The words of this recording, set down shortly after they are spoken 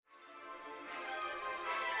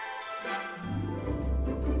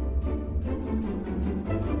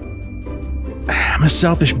I'm a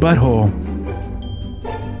selfish butthole.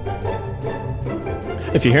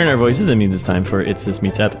 If you're hearing our voices, it means it's time for It's This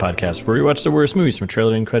Meets That, the podcast where we watch the worst movies from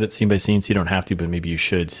trailer and credits, scene by scene, so you don't have to, but maybe you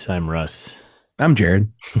should. I'm Russ. I'm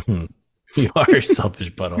Jared. You are a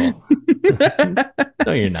selfish butthole.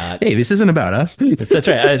 No, you're not. Hey, this isn't about us. That's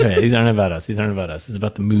right. That's right. These aren't about us. These aren't about us. It's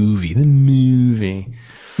about the movie. The movie.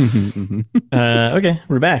 Okay,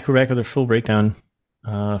 we're back. We're back with our full breakdown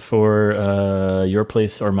for Your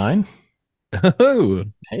Place or Mine. Oh,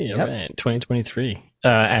 hey, all right. 2023.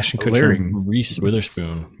 Ashton Kutcher, Reese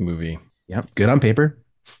Witherspoon movie. Yep, good on paper.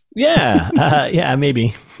 Yeah, yeah,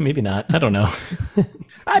 maybe not. I don't know.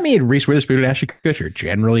 I mean, Reese Witherspoon and Ashton Kutcher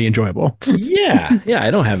generally enjoyable. yeah.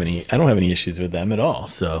 I don't have any issues with them at all.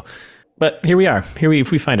 So, but here we are. We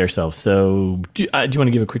find ourselves. So, do you want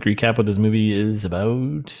to give a quick recap what this movie is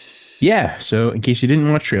about? Yeah. So, in case you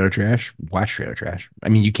didn't watch Trailer Trash, watch Trailer Trash. I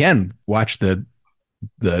mean, you can watch the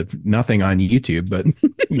nothing on YouTube, but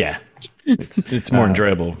yeah, it's more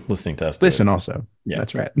enjoyable listening to us. Listen, also, yeah,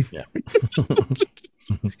 that's right. Yeah.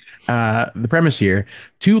 The premise here: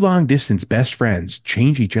 two long-distance best friends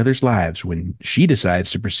change each other's lives when she decides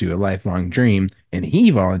to pursue a lifelong dream, and he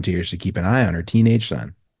volunteers to keep an eye on her teenage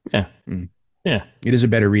son. Yeah, yeah. It is a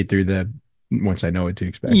better read through once I know what to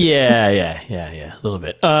expect. Yeah, a little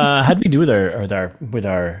bit. How do we do with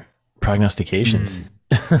our prognostications?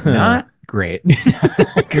 Not great.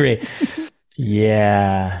 Great.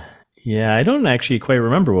 Yeah. I don't actually quite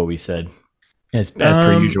remember what we said as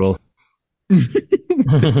per usual.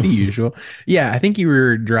 The usual. Yeah, I think you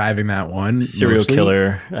were driving that one. Serial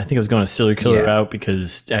killer. I think I was going a serial killer route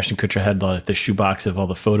because Ashton Kutcher had the shoebox of all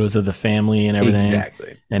the photos of the family and everything.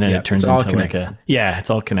 Exactly. And then it turns into it's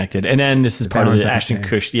all connected. And then this is part of the Ashton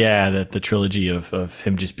Kutcher, the trilogy of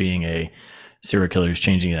him just being a serial killer who's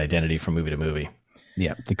changing his identity from movie to movie.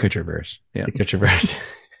 Yeah, the Kutcherverse. Yeah. The Kutcherverse.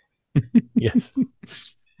 Yes.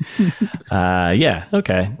 Yeah,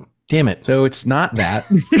 okay. Damn it. So it's not that.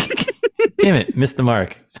 Damn it, missed the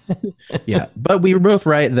mark. Yeah, but we were both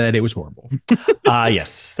right that it was horrible.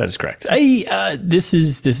 Yes, that is correct. This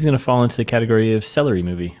is going to fall into the category of celery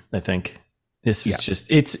movie, I think. This is just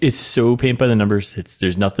it's so paint by the numbers.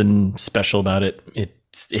 There's nothing special about it. It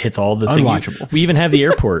hits all the things. Unwatchable. We even have the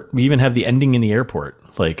airport. We even have the ending in the airport.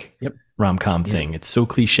 Yep. Rom-com thing. It's so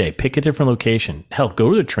cliche. Pick a different location. Hell,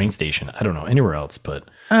 go to the train station. I don't know, anywhere else, but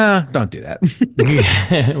don't do that.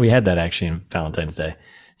 We had that actually in Valentine's Day.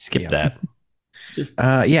 Skip that. Just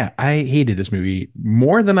I hated this movie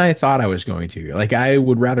more than I thought I was going to. Like, I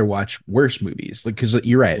would rather watch worse movies. Like, because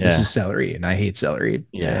you're right, this is celery, and I hate celery.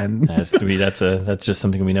 Yeah, and that's just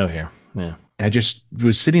something we know here. Yeah, I just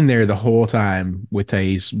was sitting there the whole time with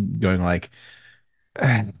Thais going like,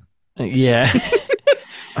 yeah.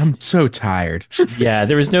 I'm so tired. Yeah,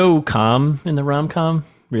 there was no calm in the rom-com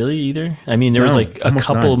really either. I mean, there was like a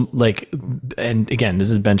couple and again, this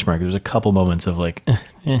is benchmark. There's a couple moments of like,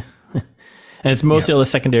 and it's mostly all the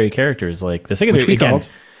secondary characters. Like the secondary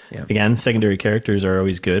again, secondary characters are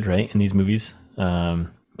always good, right? In these movies,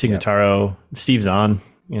 Tig Notaro, Steve Zahn,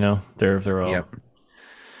 they're all. Yep.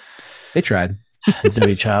 They tried.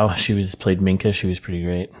 Zoë Chao, she played Minka. She was pretty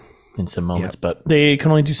great in some moments, but they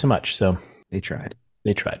can only do so much. So they tried.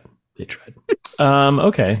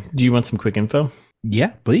 Okay. Do you want some quick info?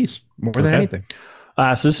 Yeah, please. More than anything.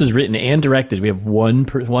 So this is written and directed. We have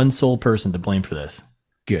one sole person to blame for this.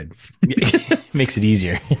 Good. Makes it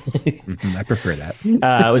easier. I prefer that.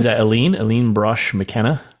 Was that Aline Brosh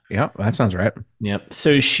McKenna? Yeah, that sounds right. Yep.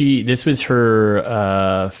 So this was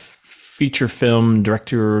her feature film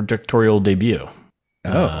directorial debut.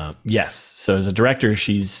 Oh. Yes. So as a director,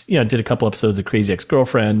 she's did a couple episodes of Crazy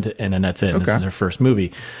Ex-Girlfriend, and then that's it. Okay. This is her first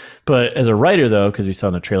movie. But as a writer, though, because we saw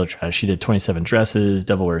in the trailer trash, she did 27 Dresses,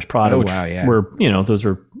 Devil Wears Prada, which were those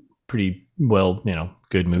were pretty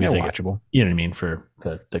good movies. Yeah, watchable. You know what I mean, for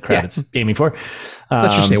the crowd it's aiming for.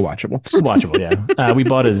 Let's just say watchable. Watchable, yeah. We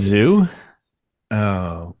bought a zoo.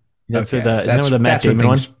 Oh, that's where the Matt Damon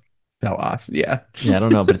one fell off. Yeah, I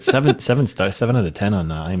don't know, but it's 7 out of 10 on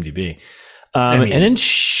IMDb. And then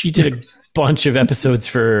she did a bunch of episodes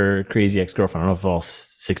for Crazy Ex-Girlfriend. I don't know if all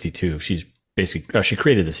 62. She's basically she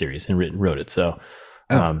created the series and wrote it. So,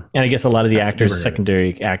 and I guess a lot of the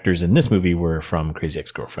secondary actors in this movie were from Crazy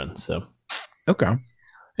Ex-Girlfriend. So, okay,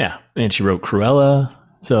 yeah, and she wrote Cruella.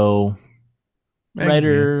 So,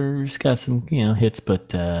 writer's got some hits,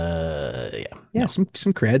 but some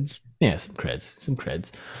creds. Yeah, some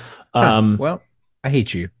creds. Well, I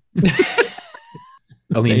hate you.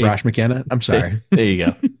 Aline Brosh McKenna. I'm sorry. There you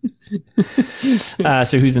go.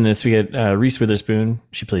 So who's in this? We got Reese Witherspoon.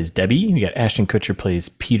 She plays Debbie. We got Ashton Kutcher plays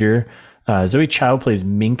Peter. Zoë Chao plays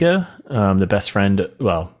Minka, the best friend.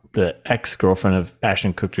 Well, the ex-girlfriend of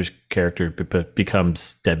Ashton Kutcher's character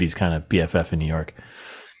becomes Debbie's kind of BFF in New York.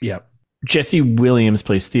 Yep. Jesse Williams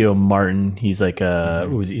plays Theo Martin. He's like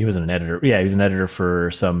he was an editor. Yeah, he was an editor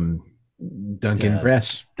for some Duncan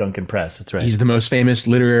Press. Duncan Press. That's right. He's the most famous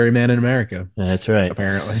literary man in America. That's right.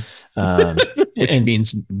 Apparently, which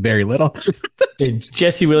means very little.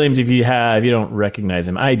 Jesse Williams, if you don't recognize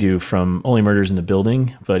him, I do from Only Murders in the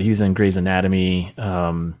Building, but he was in Grey's Anatomy.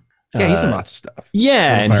 Yeah, he's in lots of stuff.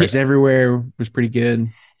 Yeah, and Fires Everywhere was pretty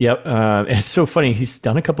good. Yep, it's so funny. He's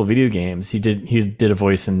done a couple video games. He did a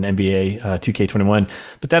voice in NBA 2K21.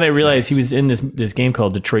 But then I realized he was in this game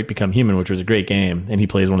called Detroit Become Human, which was a great game, and he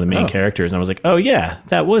plays one of the main characters. And I was like, oh yeah,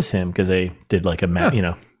 that was him, because they did like a map,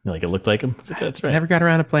 like it looked like him. I was like, that's right. I never got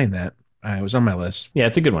around to playing that. It was on my list. Yeah,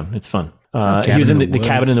 it's a good one. It's fun. He was in the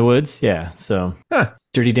Cabin in the Woods. Yeah. So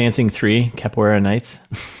Dirty Dancing 3, Capoeira Nights.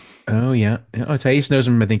 Oh yeah. Oh, Thais knows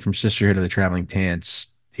him, I think, from Sisterhood of the Traveling Pants.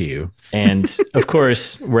 And of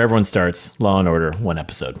course, where everyone starts, Law and Order, one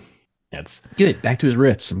episode. That's good. Back to his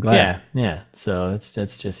roots. I'm glad. Yeah. So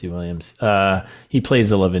that's Jesse Williams. He plays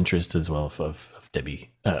the love interest as well of Debbie's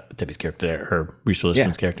character, or Reese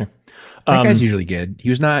Witherspoon's character. That guy's usually good. He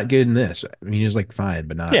was not good in this. I mean, he was like fine,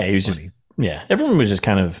 but not. Yeah, he was funny. Everyone was just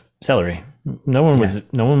kind of celery. No one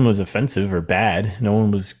was offensive or bad. No one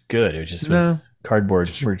was good. It just was cardboard.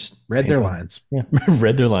 Just read their lines. Yeah,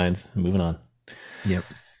 read their lines. Moving on. Yep.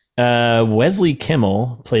 Wesley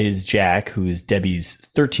Kimmel plays Jack, who is Debbie's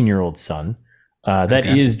 13-year-old son. That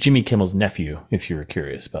is Jimmy Kimmel's nephew, if you were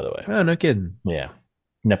curious, by the way. Oh, no kidding. Yeah.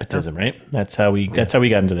 Nepotism, right? That's how we got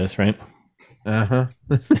into this, right? Uh-huh.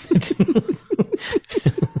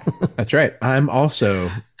 That's right. I'm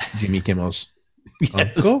also Jimmy Kimmel's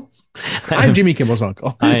uncle. I'm Jimmy Kimmel's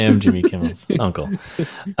uncle. I am Jimmy Kimmel's uncle. Tig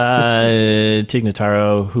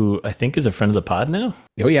Notaro, who I think is a friend of the pod now.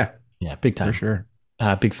 Oh, yeah. Yeah, big time. For sure.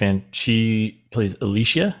 Big fan. She plays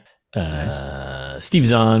Alicia. Nice. Steve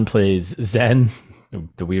Zahn plays Zen,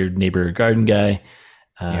 the weird neighbor garden guy.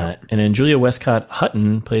 And then Julia Westcott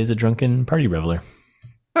Hutton plays a drunken party reveler.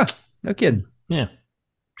 Huh. No kidding. Yeah.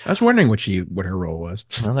 I was wondering what her role was.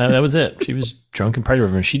 Well, that was it. She was drunken party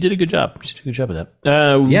reveler. She did a good job. She did a good job of that.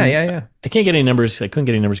 Yeah. I can't get any numbers. I couldn't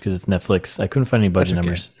get any numbers because it's Netflix. I couldn't find any budget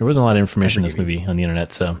numbers. There wasn't a lot of information in this movie on the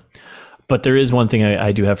internet. But there is one thing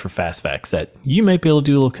I do have for fast facts that you might be able to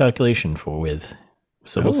do a little calculation with.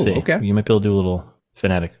 So we'll see. Okay. You might be able to do a little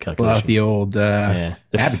phonetic calculation. Well, the old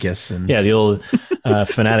abacus. And the old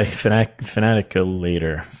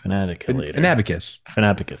phoneticulator.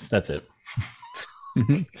 Phenabacus. That's it.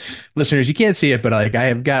 Listeners, you can't see it, but like I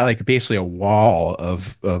have got like basically a wall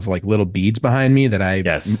of like little beads behind me that I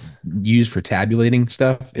use for tabulating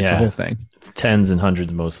stuff. It's a whole thing. It's tens and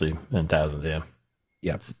hundreds mostly, and thousands. Yeah.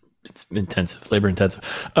 Yeah. It's intensive, labor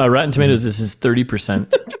intensive. Rotten Tomatoes, this is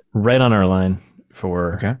 30%, right on our line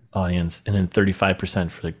for audience, and then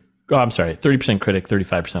 35% for 30% critic,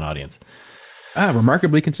 35% audience.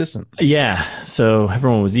 Remarkably consistent. Yeah. So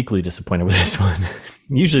everyone was equally disappointed with this one.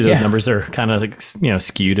 Usually those numbers are kind of like,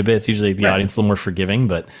 skewed a bit. It's usually the audience a little more forgiving,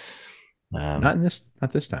 but not this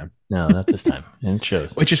time. No, not this time. And it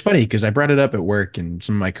shows. Which is funny because I brought it up at work and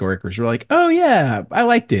some of my coworkers were like, oh yeah, I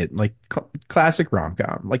liked it. Like classic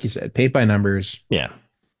rom-com. Like you said, paint by numbers. Yeah.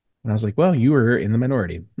 And I was like, well, you were in the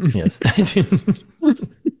minority. Yes.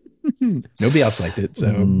 Nobody else liked it. So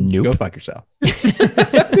go fuck yourself.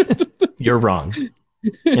 You're wrong.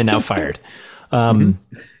 And now fired.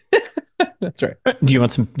 That's right. Do you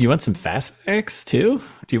want some fast facts too?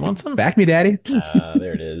 Do you want some? Back me, daddy.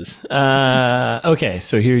 There it is. Okay,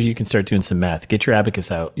 so here you can start doing some math. Get your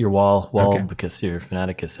abacus out, your wall abacus, your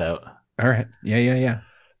fanaticus out. All right. Yeah.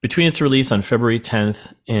 Between its release on February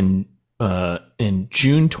 10th and in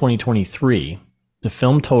June 2023, the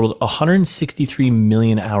film totaled 163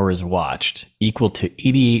 million hours watched, equal to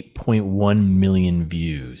 88.1 million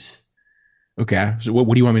views. Okay. So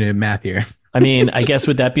what do you want me to math here? I mean, I guess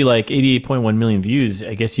would that be like 88.1 million views?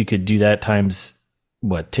 I guess you could do that times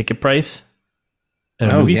what, ticket price?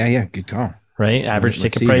 Movie? Yeah. Good call. Right? Average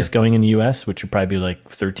ticket price going in the US, which would probably be like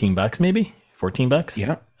 $13 maybe? $14?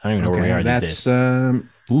 Yeah. I don't even know where we are these days.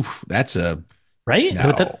 That's a right?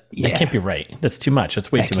 No, that can't be right. That's too much.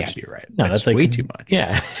 That's way too much. That can't be right. No, that's like way too much.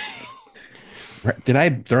 Yeah. Did I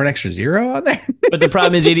throw an extra zero on there? But the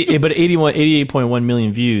problem is 88.1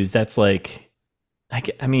 million views. That's like,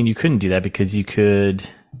 I mean, you couldn't do that because you could,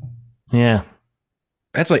 yeah.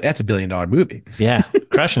 That's a $1 billion movie. Yeah.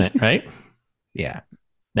 Crushing it, right? Yeah.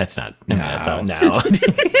 That's not, no. That's all, no.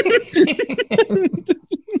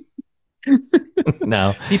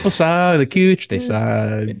 No. People saw the Cooch. They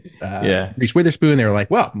saw Yeah. Reese Witherspoon. They were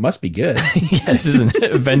like, well, must be good. Yeah, this is an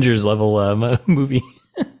Avengers level movie.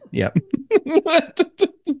 Yep.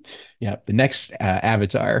 Yep. The next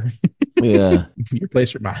Avatar. Yeah. Your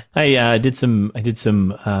place or mine. I did some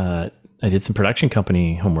production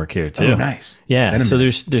company homework here too. Oh, nice. Yeah. So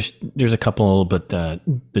there's a couple, but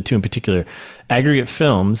the two in particular. Aggregate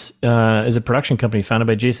Films is a production company founded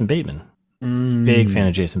by Jason Bateman. Big fan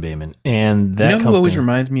of Jason Bateman, and that who always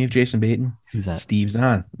reminds me of Jason Bateman? Who's that? Steve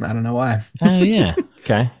Zahn. I don't know why. Oh yeah.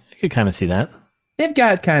 Okay, I could kind of see that. They've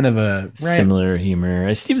got kind of a similar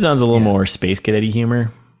humor. Steve Zahn's a little more space cadetty humor,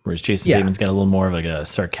 whereas Jason Bateman's got a little more of like a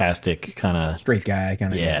sarcastic kind of straight guy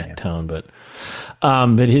kind of tone. But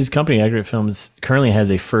his company Aggregate Films currently has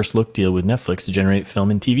a first look deal with Netflix to generate film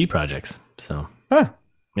and TV projects. So there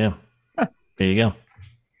you go.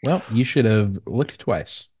 Well, you should have looked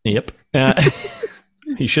twice. Yep.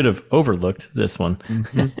 He should have overlooked this one.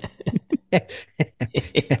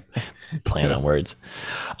 Playing on words.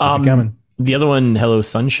 The other one, Hello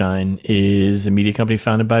Sunshine, is a media company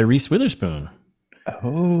founded by Reese Witherspoon.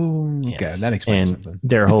 Oh, okay. Yes. That explains something.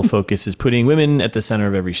 Their whole focus is putting women at the center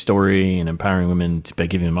of every story and empowering women by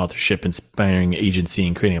giving them authorship, inspiring agency,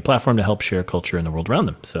 and creating a platform to help share culture in the world around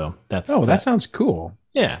them. So that sounds cool.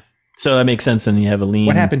 Yeah. So that makes sense. And you have Aline.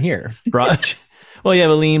 What happened here? Well, you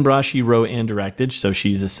have Aline Brosh. She wrote and directed, so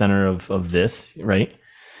she's the center of this, right?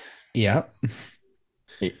 Yeah.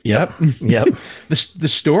 Yep. The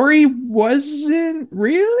story wasn't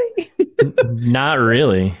really? Not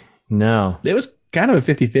really. No. It was kind of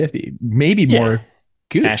a 50-50. Maybe more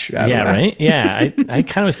good. Right? Yeah. I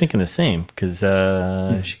kind of was thinking the same because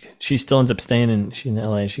she still ends up staying in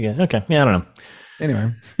LA. I don't know.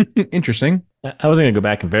 Anyway, interesting. I wasn't going to go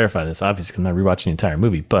back and verify this, obviously, because I'm not rewatching the entire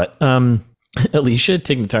movie, but Alicia,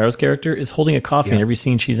 Tig Notaro's character, is holding a coffee in every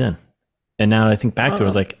scene she's in. And now I think back to it, I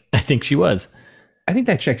was like, I think she was. I think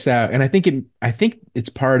that checks out. And I think it's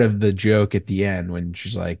part of the joke at the end when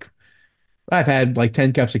she's like, I've had like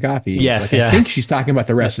 10 cups of coffee. Yes, I think she's talking about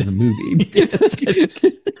the rest of the movie. Yes,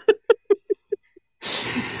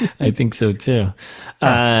 I think so too.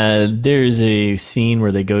 There's a scene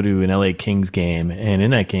where they go to an LA Kings game, and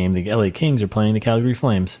in that game, the LA Kings are playing the Calgary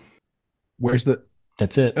Flames.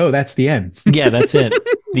 That's it. Oh, that's the end. Yeah, that's it.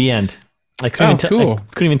 The end. I couldn't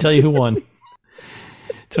even tell you who won.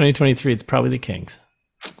 2023. It's probably the Kings.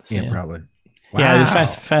 So, yeah, probably. Wow. Yeah, these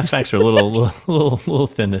fast facts are a little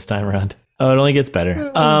thin this time around. Oh, it only gets better.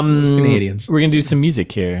 Canadians. We're gonna do some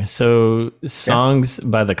music here. So songs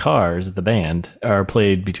by the Cars, the band, are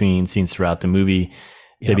played between scenes throughout the movie.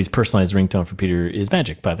 Yep. Debbie's personalized ringtone for Peter is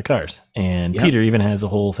Magic by the Cars. And Peter even has a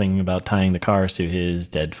whole thing about tying the Cars to his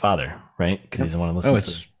dead father, right? Because he's the one who listens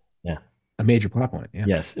to it. Yeah. A major plot point. Yeah.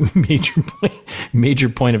 Yes. Major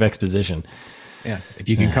point of exposition. Yeah. If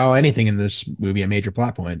you can call anything in this movie a major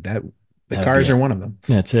plot point, the Cars are one of them.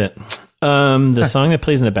 That's it. The song that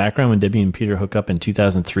plays in the background when Debbie and Peter hook up in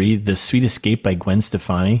 2003, The Sweet Escape by Gwen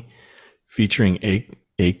Stefani, featuring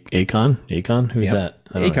Akon. Who's that?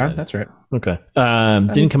 Akon, that's right. Okay.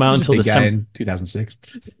 Didn't come out until December in 2006.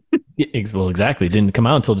 Well, exactly. Didn't come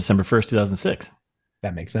out until December 1st, 2006.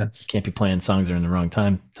 That makes sense. Can't be playing songs that are in the wrong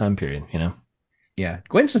time period, you know? Yeah.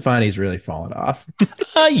 Gwen Stefani's really fallen off.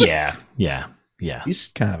 Yeah. He's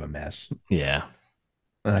kind of a mess. Yeah.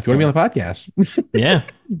 If you want to be on the podcast. Yeah.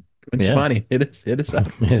 Gwen Stefani, hit us up.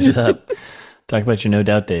 Hit us up. Talk about your no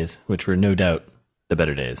doubt days, which were no doubt the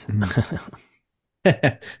better days.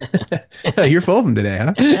 You're full of them today,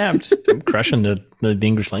 huh? Yeah, I'm crushing the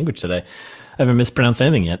English language today. I haven't mispronounced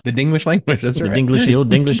anything yet. The Dinglish language, that's right. The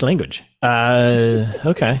old Dinglish language.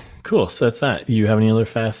 Okay, cool. So that's that. You have any other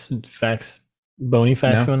bony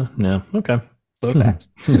facts? No. No? Okay. Slow facts.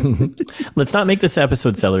 Let's not make this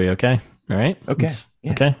episode celery, okay? All right? Okay.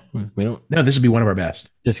 Yeah. Okay? We don't. No, this would be one of our best.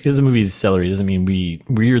 Just because the movie's celery doesn't mean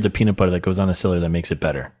we're the peanut butter that goes on a celery that makes it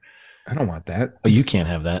better. I don't want that. Oh, you can't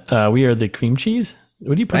have that. We are the cream cheese.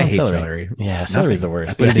 What do you put on celery? Yeah, celery's the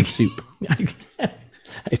worst. I put it in soup.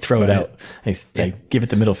 I throw it out. I give it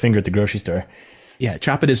the middle finger at the grocery store. Yeah,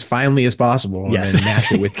 chop it as finely as possible and then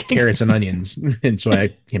mash it with carrots and onions. And so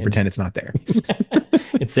I can pretend it's not there.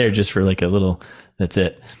 It's there just for like a little, that's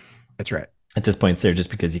it. That's right. At this point, it's there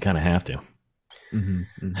just because you kind of have to. Mm-hmm,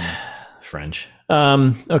 mm-hmm. French.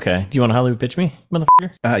 Okay. Do you want to Hollywood pitch me,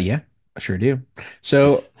 motherfucker? Yeah, I sure do.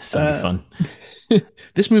 So, this will be fun.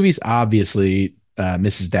 This movie's obviously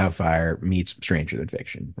Mrs. Doubtfire meets Stranger Than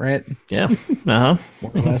Fiction, right? Yeah. Uh-huh.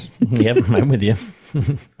 More or less. Yep, I'm with you.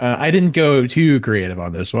 I didn't go too creative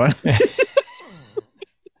on this one.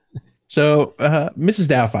 So, Mrs.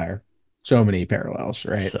 Doubtfire So many parallels,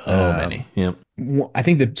 right? So many. Yep. I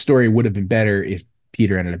think the story would have been better if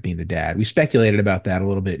Peter ended up being the dad. We speculated about that a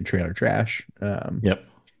little bit in Trailer Trash. Yep.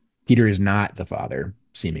 Peter is not the father,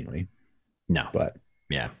 seemingly, No. but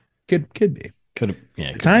Yeah. could be. Could have. Yeah.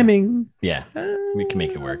 The Could be. timing, Yeah. We can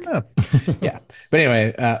make it work. oh, yeah. But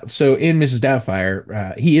anyway, so in Mrs.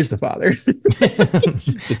 Doubtfire, he is the father,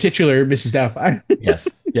 the titular Mrs. Doubtfire. Yes.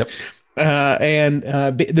 Yep.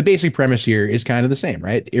 The basic premise here is kind of the same,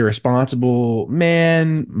 right? Irresponsible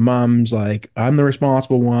man, mom's like, I'm the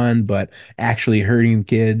responsible one, but actually hurting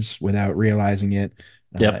kids without realizing it.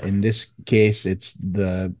 Yep. In this case, it's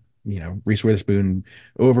Reese Witherspoon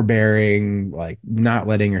overbearing, like not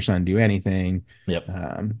letting her son do anything. Yep.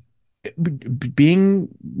 Being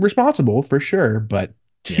responsible for sure, but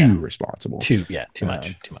too responsible. Too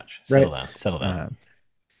much. Too much. Settle down. Settle down.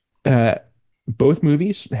 Uh, both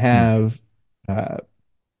movies have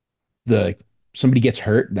the somebody gets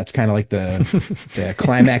hurt. That's kind of like the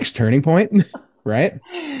climax turning point, right?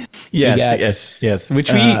 Yes.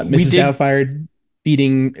 Which we Mrs. did. Doubtfire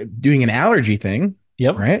doing an allergy thing.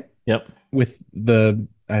 Yep. Right. Yep. With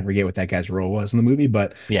I forget what that guy's role was in the movie,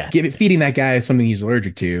 but yeah, feeding that guy something he's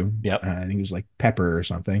allergic to. Yep. I think it was like pepper or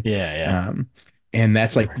something. Yeah. And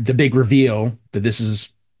that's like the big reveal that this is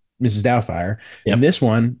Mrs. Doubtfire. Yep. In this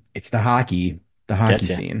one, it's the hockey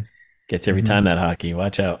scene. Gets every time that hockey.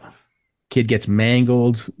 Watch out. Kid gets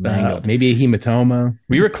mangled. Maybe a hematoma.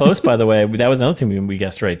 We were close, by the way. That was another thing we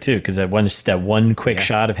guessed right too, because that one quick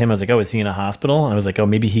shot of him, I was like, oh, is he in a hospital? And I was like, oh,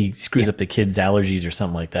 maybe he screws up the kid's allergies or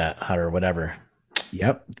something like that, or whatever.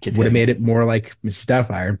 Yep. Would have made it more like Mrs.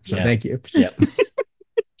 Doubtfire. So thank you. Yep.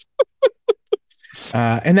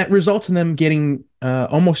 And that results in them getting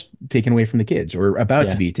almost taken away from the kids, or about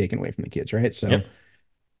to be taken away from the kids, right? So,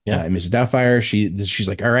 Mrs. Doubtfire, she's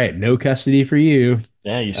like, all right, no custody for you.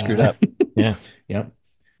 Yeah, you screwed up. Yeah. Yep.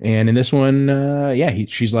 And in this one,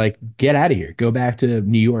 she's like, get out of here, go back to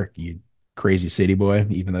New York, you crazy city boy.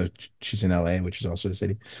 Even though she's in LA, which is also a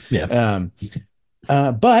city. Yeah.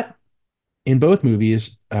 But in both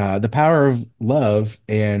movies, the power of love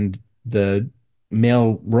and the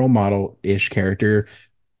male role model-ish character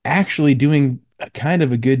actually doing kind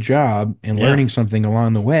of a good job and learning something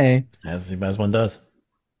along the way, as one does,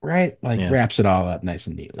 right? Wraps it all up nice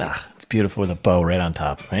and neatly. It's beautiful with a bow right on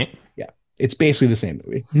top, right? Yeah, it's basically the same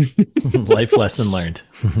movie. Life lesson learned.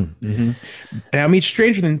 Mm-hmm. Now, I mean,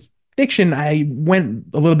 Stranger Than Fiction, I went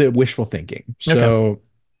a little bit wishful thinking. So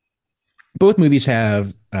both movies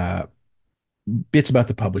have bits about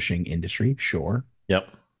the publishing industry, sure. Yep.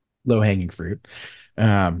 Low-hanging fruit.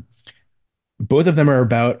 Both of them are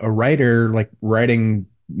about a writer like writing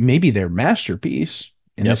maybe their masterpiece.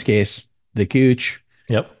 In this case, The Cooch.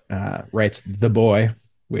 Yep. Writes The Boy,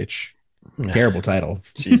 which terrible title.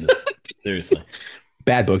 Jesus. Seriously.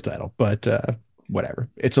 Bad book title, but whatever.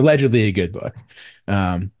 It's allegedly a good book.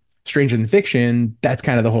 Stranger Than Fiction, that's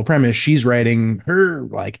kind of the whole premise. She's writing her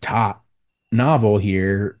like top novel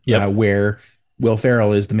here, where Will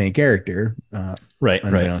Ferrell is the main character. Right.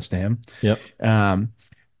 Unbeknownst to him. Yep.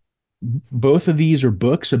 Both of these are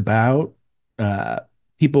books about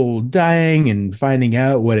people dying and finding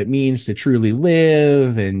out what it means to truly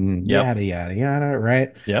live and yada, yada, yada,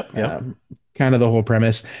 right? Yep. Kind of the whole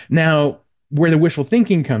premise. Now, where the wishful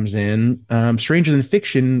thinking comes in, Stranger Than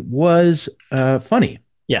Fiction was funny.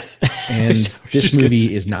 Yes. And this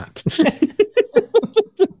movie is not.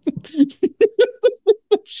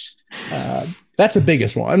 That's the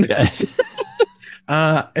biggest one.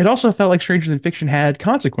 It also felt like Stranger Than Fiction had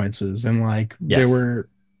consequences, and there were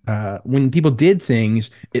when people did things,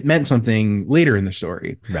 it meant something later in the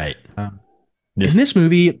story. Right. In this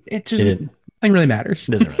movie, nothing really matters.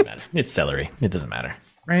 It doesn't really matter. It's celery. It doesn't matter.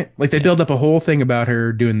 Right. Like they build up a whole thing about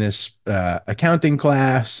her doing this accounting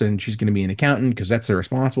class, and she's going to be an accountant because that's the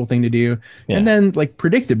responsible thing to do. Yeah. And then, like,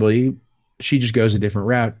 predictably, she just goes a different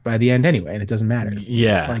route by the end anyway, and it doesn't matter.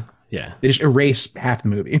 Yeah. They just erase half the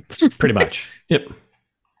movie. Pretty much. Yep.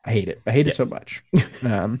 I hate it. I hate it so much.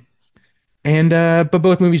 But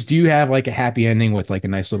both movies do have like a happy ending with like a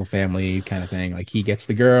nice little family kind of thing. Like he gets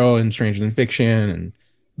the girl in Stranger Than Fiction, and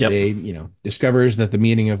they, discovers that the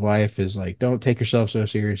meaning of life is like, don't take yourself so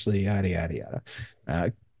seriously, yada, yada,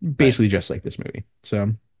 yada. Basically just like this movie.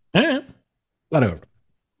 So, all right. A lot over.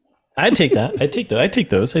 I'd take that. I take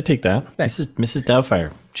those. I take that. Thanks. This is Mrs.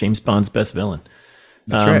 Doubtfire, James Bond's best villain.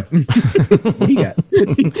 That's right. What do you got?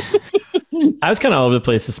 I was kind of all over the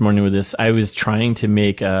place this morning with this. I was trying to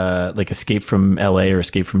make like Escape from LA or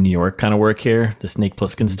Escape from New York kind of work here, the Snake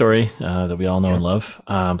Plissken story that we all know and love.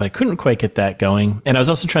 But I couldn't quite get that going. And I was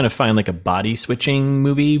also trying to find like a body switching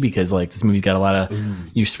movie because like this movie's got a lot of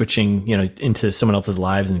you switching, into someone else's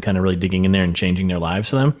lives and kind of really digging in there and changing their lives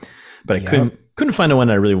for them. But I couldn't find the one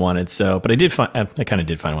that I really wanted. So, but I kind of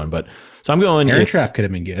did find one. But so I'm going. Air Trap could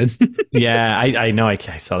have been good. Yeah, I know. I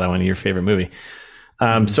saw that one of your favorite movie.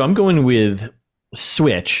 So I'm going with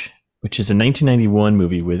Switch, which is a 1991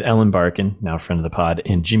 movie with Ellen Barkin, now a friend of the pod,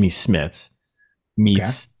 and Jimmy Smits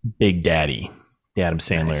meets Big Daddy, the Adam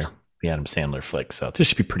Sandler flick. So this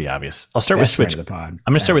should be pretty obvious. I'll start with Switch. The pod.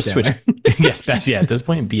 I'm going to start with Switch. Yes, best. Yeah, at this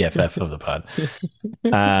point, BFF of the pod.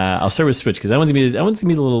 I'll start with Switch because that one's gonna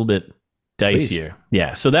be a little bit dicier. Please.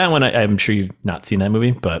 Yeah. So that one, I'm sure you've not seen that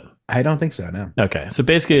movie, but. I don't think so, no. Okay. So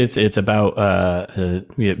basically it's about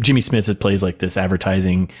Jimmy Smits that plays like this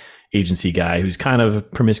advertising agency guy who's kind of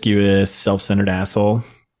promiscuous, self-centered asshole.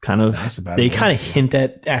 Kind of they kind of hint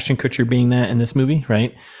at Ashton Kutcher being that in this movie,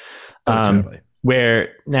 right? Totally.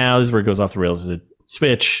 Where now this is where it goes off the rails with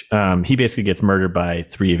Switch. He basically gets murdered by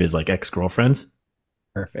 3 of his like ex-girlfriends.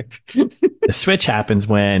 Perfect. The switch happens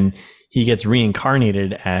when he gets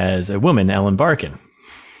reincarnated as a woman, Ellen Barkin.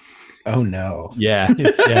 Oh no! Yeah,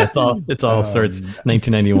 it's all sorts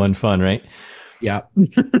 1991 fun, right? Yeah.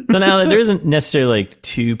 So now there isn't necessarily like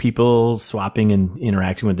 2 people swapping and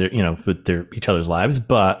interacting with their each other's lives,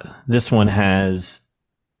 but this one has,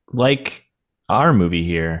 like our movie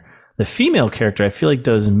here, the female character I feel like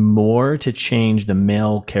does more to change the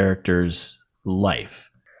male character's life.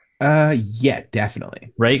 Yeah,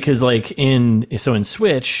 definitely. Right, because like in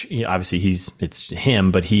Switch, obviously it's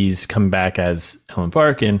him, but he's come back as Ellen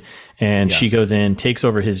Barkin, and she goes in, takes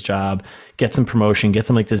over his job, gets some promotion, gets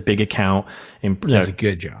him like this big account, and does a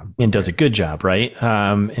good job. And does a good job, right?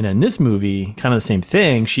 And in this movie, kind of the same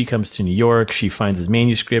thing. She comes to New York, she finds his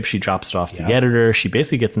manuscript, she drops it off to the editor. She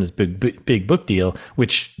basically gets in this big book deal,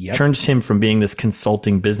 which turns him from being this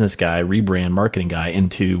consulting business guy, rebrand marketing guy,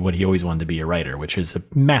 into what he always wanted to be, a writer, which is a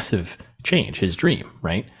massive change, his dream,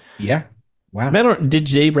 right? Yeah. Wow. Did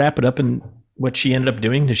they wrap it up in what she ended up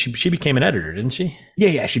doing? She became an editor, didn't she?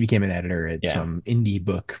 Yeah. She became an editor at some indie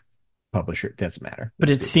book publisher. It doesn't matter. But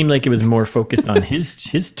it seemed like it was more focused on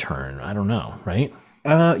his turn. I don't know, right?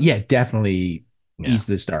 Yeah, definitely. He's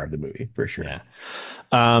the star of the movie for sure.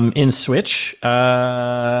 Yeah. In Switch,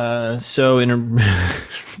 so in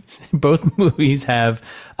both movies have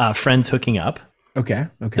friends hooking up. Okay.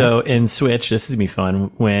 So in Switch, this is gonna be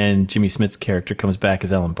fun. When Jimmy Smits' character comes back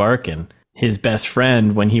as Ellen Barkin, his best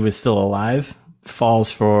friend, when he was still alive,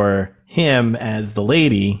 falls for him as the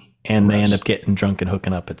lady, and they end up getting drunk and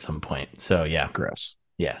hooking up at some point. So yeah, gross.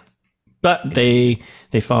 Yeah, but they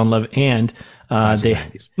fall in love, and they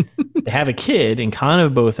have a kid, and kind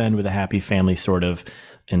of both end with a happy family, sort of.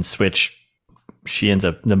 In Switch, she ends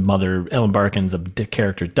up, the mother, Ellen Barkin's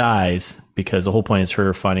character, dies because the whole point is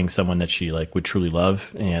her finding someone that she like would truly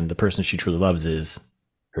love, and the person she truly loves is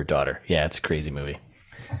her daughter. Yeah, it's a crazy movie.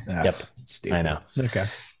 Yep, stupid. I know. Okay,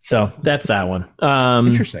 so that's that one.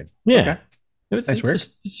 Interesting. Yeah, okay. It's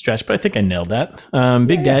a stretch, but I think I nailed that.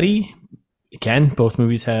 Big Daddy. Again, both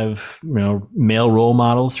movies have male role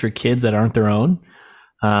models for kids that aren't their own.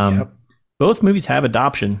 Both movies have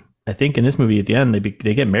adoption. I think in this movie at the end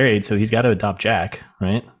they get married, so he's got to adopt Jack,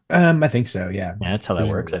 right? I think so. Yeah. Yeah, that's how that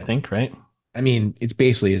works. I think, right? I mean, it's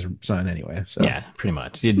basically his son anyway. So yeah, pretty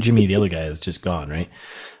much. Jimmy, the other guy, is just gone, right?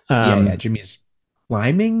 Jimmy's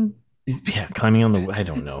climbing. Climbing on the. I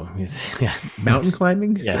don't know. Mountain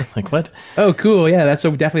climbing. Yeah, like what? Oh, cool. Yeah, that's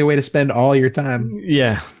definitely a way to spend all your time.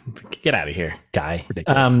 Yeah, get out of here, guy.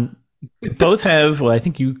 Ridiculous. Both have, well, I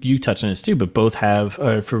think you touched on this too, but both have,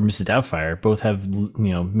 for Mrs. Doubtfire, both have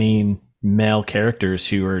main male characters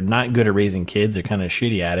who are not good at raising kids. They're kind of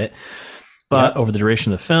shitty at it. But over the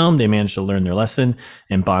duration of the film, they manage to learn their lesson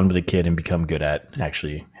and bond with a kid and become good at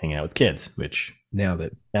actually hanging out with kids, which nailed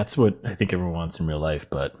it. That's what I think everyone wants in real life,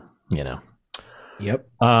 but Yep.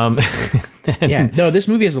 No, this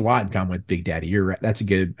movie has a lot in common with Big Daddy. You're right. I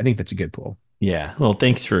think that's a good pull. Yeah. Well,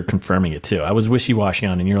 thanks for confirming it too. I was wishy-washy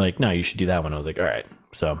on, and you're like, no, you should do that one. I was like, all right.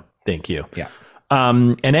 So thank you. Yeah.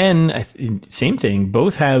 And then same thing.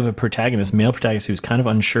 Both have a male protagonist, who's kind of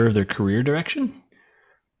unsure of their career direction.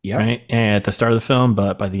 Yeah. Right. And at the start of the film,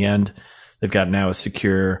 but by the end, they've got now a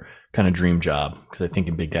secure kind of dream job. Because I think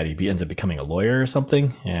in Big Daddy, he ends up becoming a lawyer or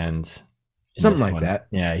something, and something like that.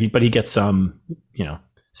 Yeah. But he gets some,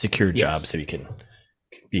 secure job so he can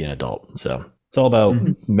be an adult. So it's all about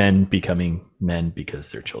men becoming men because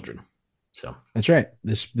they're children. So that's right.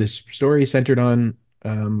 This story is centered on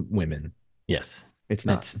women. Yes. It's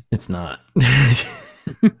not. It's not.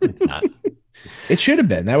 It's not. It should have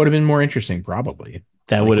been. That would have been more interesting, probably.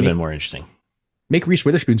 That would have been more interesting. Make Reese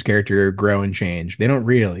Witherspoon's character grow and change. They don't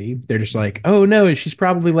really. They're just like, oh no, she's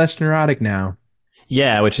probably less neurotic now.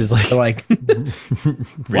 Yeah, which is like,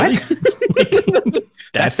 really? What?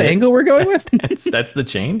 That's the angle we're going with. That's the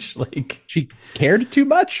change. Like, she cared too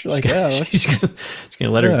much. Like, she's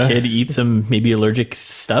gonna let her kid eat some maybe allergic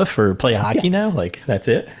stuff or play hockey now. Like, that's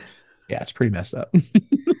it. Yeah, it's pretty messed up.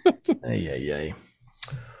 Ay.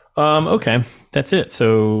 Okay, that's it.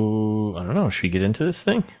 So I don't know. Should we get into this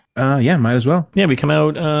thing? Yeah, might as well. Yeah, we come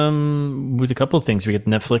out with a couple of things. We get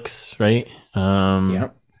Netflix, right?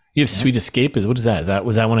 You have Sweet Escape. Was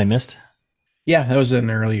that one I missed? Yeah, that was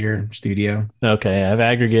an earlier studio. Okay, I have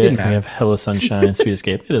Aggregate. We have Hello Sunshine, Sweet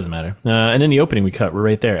Escape. It doesn't matter. And then the opening we cut, we're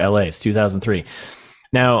right there. LA, it's 2003.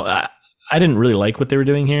 Now, I didn't really like what they were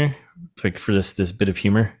doing here, like for this bit of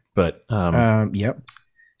humor, but yep.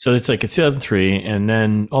 So it's 2003, and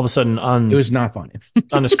then all of a sudden it was not funny.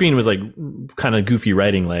 On the screen was like kind of goofy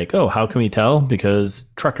writing, like, oh, how can we tell?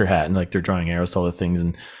 Because trucker hat, and like they're drawing arrows to all the things,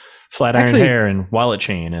 and flat iron hair, and wallet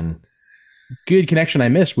chain, and good connection I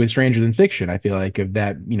missed with Stranger Than Fiction. I feel like of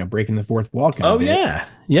that, breaking the fourth wall. Kind of yeah,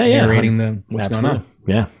 narrating what's going on.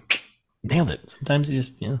 Yeah, nailed it. Sometimes you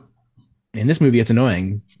just In this movie, it's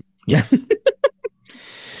annoying. Yes.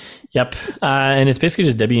 Yep, and it's basically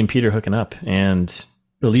just Debbie and Peter hooking up, and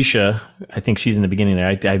Alicia, I think she's in the beginning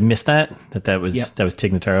there. I missed that was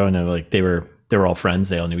Tig Notaro, and they were all friends.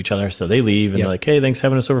 They all knew each other, so they leave and they're like, "Hey, thanks for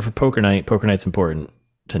having us over for poker night. Poker night's important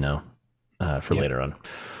to know for later on."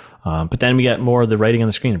 But then we got more of the writing on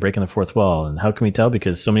the screen, breaking the fourth wall, and how can we tell?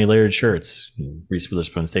 Because so many layered shirts. Reese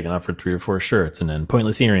Witherspoon's taken off for 3 or 4 shirts, and then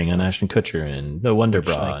pointless earring on Ashton Kutcher, and no wonder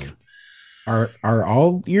bra. Are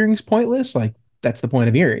all earrings pointless? Like that's the point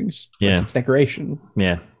of earrings. Yeah, it's decoration.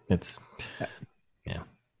 Yeah, it's.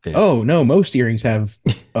 Oh no, most earrings have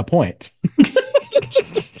a point.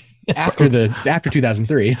 after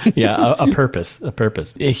 2003. Yeah, a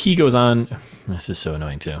purpose. He goes on, this is so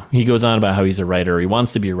annoying too. He goes on about how he's a writer. He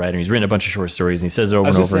wants to be a writer. He's written a bunch of short stories and he says it over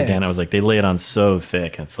and over again. I was like, they lay it on so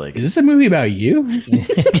thick. It's like, is this a movie about you?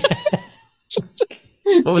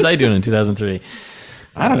 What was I doing in 2003?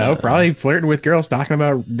 I don't know. Probably flirting with girls, talking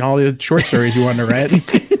about all the short stories you wanted to write.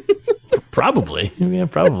 Probably. Yeah,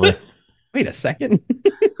 probably. Wait a second.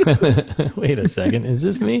 Wait a second. Is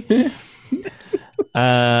this me?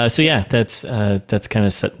 So yeah, that's kind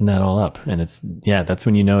of setting that all up, and that's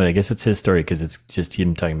when I guess it's his story because it's just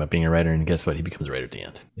him talking about being a writer, and guess what? He becomes a writer at the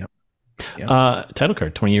end. Yep. Title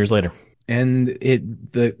card 20 years later, and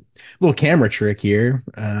the little camera trick here.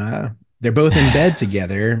 They're both in bed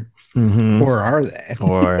together. Mm-hmm. Or are they?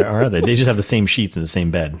 Or are they? They just have the same sheets in the same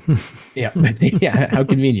bed. Yeah. Yeah. How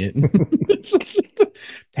convenient.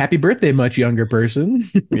 Happy birthday, much younger person.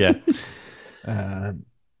 Yeah. And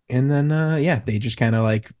then, they just kind of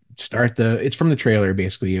like start it's from the trailer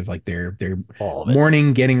basically of like their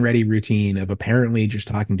morning getting ready routine of apparently just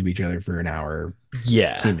talking to each other for an hour.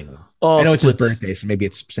 Yeah. Seemingly. I know it's his birthday, so maybe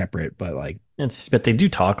it's separate, but like. But they do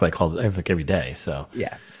talk like every day. So.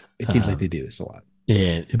 Yeah. It seems like they do this a lot.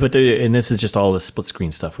 Yeah, but and this is just all the split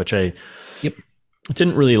screen stuff, which I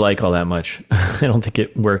didn't really like all that much. I don't think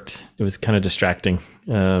it worked. It was kind of distracting.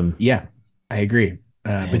 Yeah, I agree.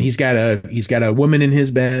 But he's got a woman in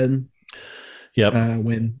his bed. Yep.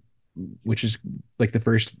 Which is like the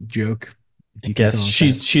first joke. I guess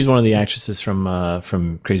she's one of the actresses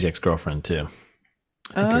from Crazy Ex-Girlfriend too.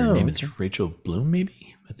 I think her name is Rachel Bloom,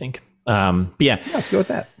 maybe. I think. But yeah, let's go with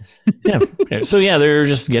that. Yeah. So yeah, they're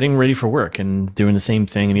just getting ready for work and doing the same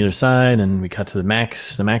thing on either side. And we cut to the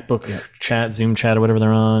MacBook chat, Zoom chat, or whatever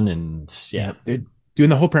they're on. And they're doing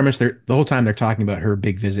the whole premise. The whole time they're talking about her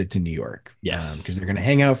big visit to New York. Yes. Because they're going to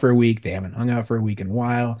hang out for a week. They haven't hung out for a week in a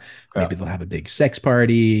while. Maybe they'll have a big sex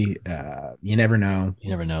party. You never know.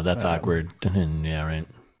 That's awkward. Yeah. Right.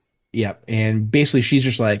 Yep. And basically she's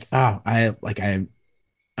just like,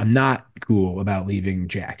 I'm not cool about leaving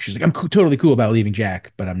Jack. She's like, I'm totally cool about leaving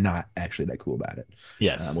Jack, but I'm not actually that cool about it.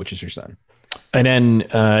 Yes. Which is her son. And then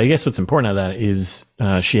I guess what's important out of that is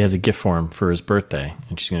she has a gift for him for his birthday.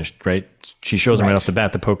 And she's going to, she shows him right off the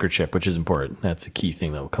bat the poker chip, which is important. That's a key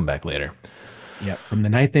thing that will come back later. Yeah. From the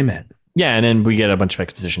night they met. Yeah. And then we get a bunch of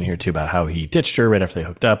exposition here too about how he ditched her right after they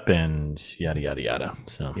hooked up and yada, yada, yada.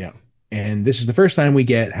 So, yeah. And this is the first time we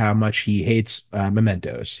get how much he hates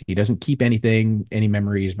mementos. He doesn't keep any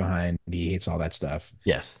memories behind. He hates all that stuff.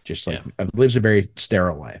 Yes. Just lives a very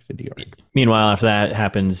sterile life in New York. Meanwhile, after that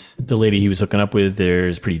happens, the lady he was hooking up with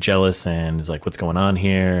is pretty jealous and is like, what's going on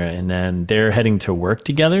here? And then they're heading to work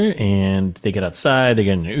together and they get outside. They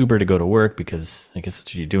get an Uber to go to work because I guess that's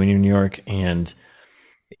what you do in New York. And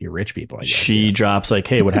You're rich people, I guess. She drops like,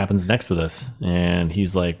 "Hey, what happens next with us?" And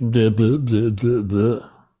he's like, blah, blah, blah, blah, blah.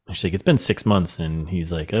 And she's like, "It's been 6 months," and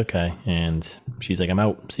he's like, "Okay." And she's like, "I'm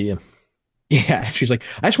out. See ya." Yeah, she's like,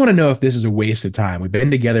 "I just want to know if this is a waste of time. We've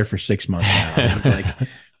been together for 6 months now." And he's like,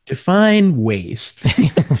 "Define waste."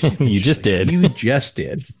 You just like, did. You just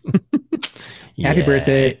did. Happy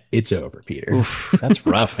birthday. It's over, Peter. Oof, that's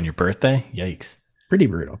rough on your birthday. Yikes. Pretty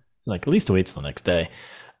brutal. Like, at least wait till the next day.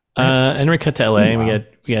 And we cut to LA,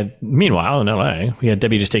 and meanwhile in LA, we had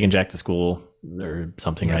Debbie just taking Jack to school or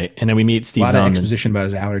something, right? And then we meet Steve Zahn. A lot of exposition about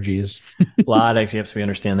his allergies. A lot of, yep, so we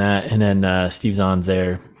understand that. And then Steve Zahn's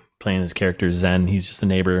there playing his character Zen. He's just a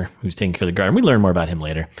neighbor who's taking care of the garden. We learn more about him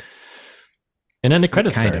later. And then the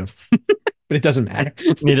credits start. But it doesn't matter.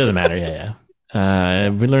 It doesn't matter, yeah.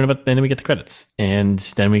 We learn about, and then we get the credits. And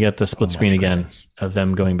then we get the split screen again of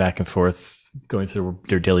them going back and forth, going through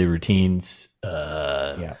their daily routines.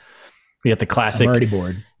 We got the classic. I'm already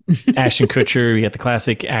bored. Ashton Kutcher. We got the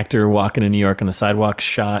classic actor walking in New York on the sidewalk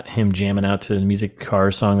shot, him jamming out to the music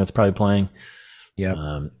car song that's probably playing. Yeah.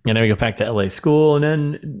 And then we go back to LA school, and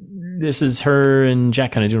then this is her and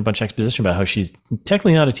Jack kind of doing a bunch of exposition about how she's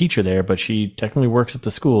technically not a teacher there, but she technically works at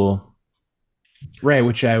the school. Right,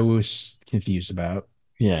 which I was confused about.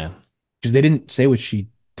 Yeah. Because they didn't say what she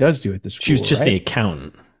does do at the school. She was just the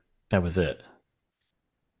accountant. That was it.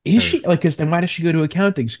 Is she like? Then why does she go to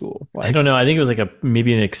accounting school? Like, I don't know. I think it was like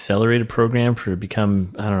maybe an accelerated program for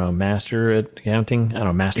become, I don't know, master at accounting. I don't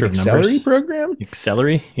know, master of numbers. Accelerate program?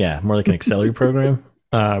 Accelerate? Yeah, more like an accelerate program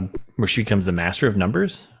where she becomes the master of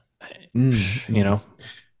numbers. You know,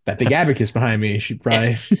 that big abacus behind me. She'd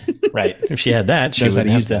probably right. If she had that, she would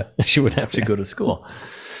have to. She would have to go to school.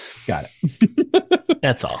 Got it.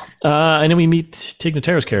 That's all. And then we meet Tig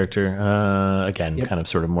Notaro's character again, kind of,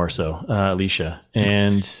 sort of more so, Alicia,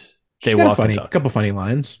 and they walk and talk. A couple funny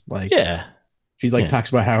lines, like she talks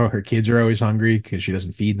about how her kids are always hungry because she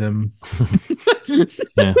doesn't feed them.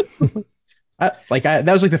 Yeah, that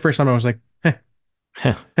was like the first time I was like,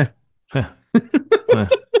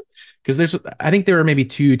 because I think there were maybe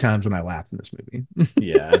 2 times when I laughed in this movie.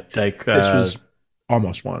 Yeah, like this was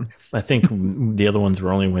almost one. I think the other ones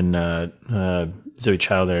were only when Zoë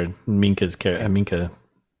Chao there, Minka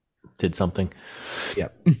did something. Yeah.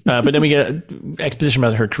 But then we get exposition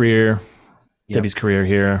about her career, Debbie's career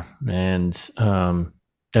here, and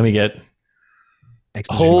then we get a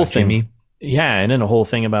whole thing. Jimmy. Yeah, and then a whole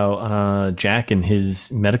thing about Jack and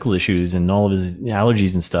his medical issues and all of his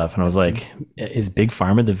allergies and stuff. And I was like, is Big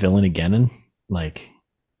Pharma the villain again? And like,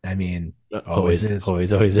 I mean, always is.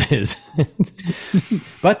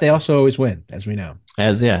 But they also always win, as we know.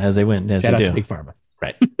 As they win, as Shout they out do. to Big Pharma.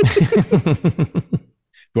 Right.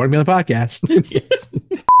 You want to be on the podcast? Yes.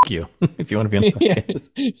 You. If you want to be on the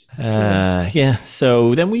podcast. Yeah.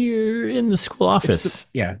 So then we're in the school office.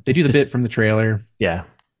 They do the bit from the trailer. Yeah.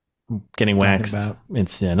 Getting waxed.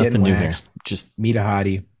 It's nothing new here. Just meet a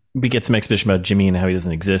hottie. We get some exposition about Jimmy and how he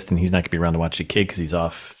doesn't exist, and he's not going to be around to watch the kid because he's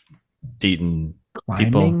off dating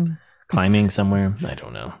people, climbing somewhere. I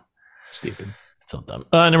don't know. Stupid. It's all dumb.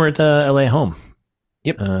 And then we're at the LA home.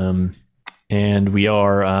 Yep. And we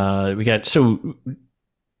are. We got so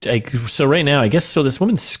right now, I guess. So this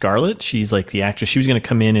woman Scarlett, she's like the actress. She was going to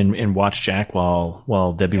come in and watch Jack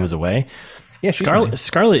while Debbie was away. Yeah,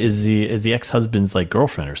 Scarlett is the ex-husband's like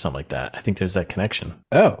girlfriend or something like that. I think there's that connection.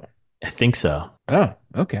 Oh, I think so. Oh,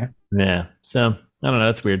 okay. Yeah. So I don't know.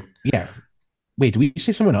 That's weird. Yeah. Wait, did we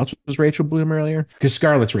say someone else was Rachel Bloom earlier? Because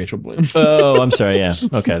Scarlett's Rachel Bloom. Oh, I'm sorry. Yeah.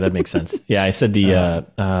 Okay, that makes sense. Yeah, I said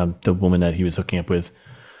the woman that he was hooking up with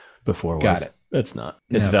before. Got it. It's not.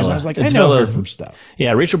 It's Vella. I was like, it's Vella from stuff.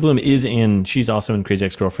 Yeah, Rachel Bloom is in. She's also in Crazy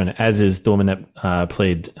Ex-Girlfriend, as is the woman that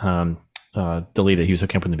played the lead that he was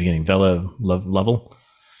hooking up in the beginning, Vella Lovell.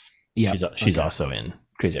 Yeah, she's also in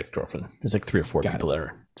Crazy Ex-Girlfriend. There's like 3 or 4 people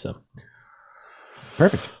there. So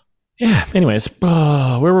perfect. Yeah. Anyways,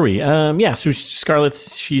 where were we? So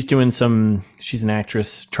Scarlett's she's an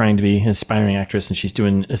actress, trying to be an aspiring actress, and she's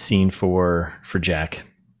doing a scene for Jack.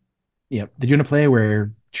 Yep. They're doing a play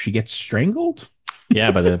where she gets strangled.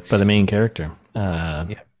 Yeah, by the main character.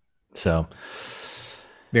 So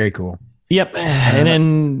very cool. Yep. And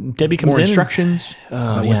then Debbie comes in. More instructions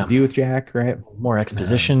on what to do with Jack, right? More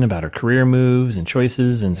exposition about her career moves and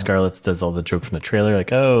choices. And Scarlett does all the joke from the trailer,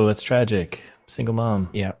 like, oh, it's tragic. Single mom.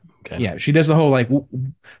 Yeah. Okay. Yeah. She does the whole like,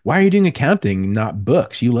 why are you doing accounting, not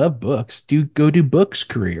books? You love books. Go do books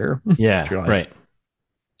career. Yeah. Like, right.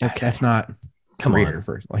 Okay. That's not career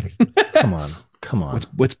first. Like, come on.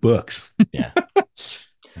 What's books? Yeah.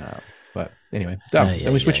 But Anyway,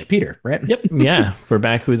 then we switch to Peter, right? Yep. Yeah, we're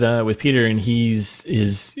back with Peter, and he's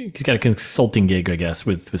got a consulting gig, I guess,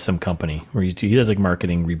 with some company where he does like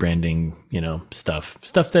marketing, rebranding,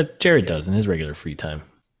 stuff that Jared does in his regular free time.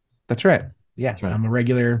 That's right. Yeah, that's right. I'm a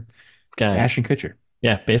regular guy. Ashton Kutcher.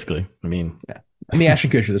 Yeah, basically. I mean, I'm the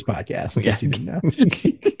Ashton Kutcher of this podcast. In case you didn't know.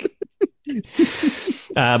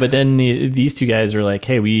 But then these two guys are like,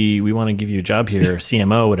 hey, we want to give you a job here,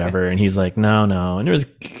 CMO, whatever. And he's like, no. And there was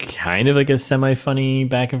kind of like a semi-funny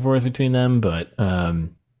back and forth between them. But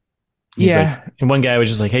yeah. Like, and one guy was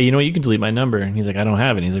just like, hey, you know what? You can delete my number. And he's like, I don't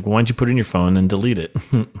have it. And he's like, well, why don't you put it in your phone and delete it?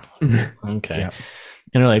 Okay. Yeah.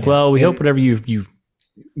 And they're like, well, we hope whatever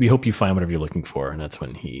we hope you find whatever you're looking for. And that's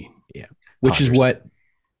when he which ponders. Is what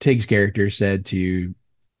Tig's character said to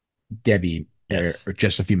Debbie or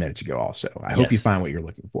just a few minutes ago also. I hope you find what you're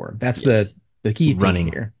looking for. That's the key thing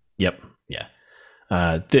here. Yep. Yeah.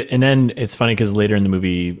 And then it's funny because later in the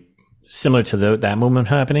movie, similar to that moment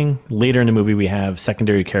happening, later in the movie we have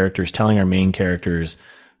secondary characters telling our main characters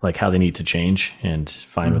like how they need to change and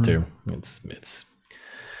find what they're it's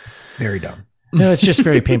very dumb. No, it's just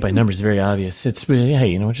very paint by numbers, very obvious. It's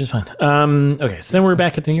hey, which is fine. Okay, so then we're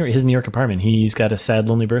back at his New York apartment. He's got a sad,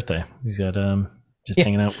 lonely birthday. He's got just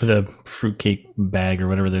hanging out with a fruitcake bag or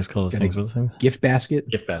whatever those call those things. What those things? Gift basket.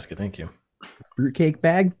 Gift basket. Thank you. Fruitcake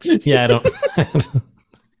bag. Yeah, I don't.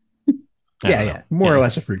 Yeah, more or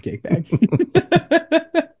less a fruitcake bag.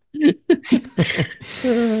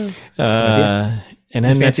 And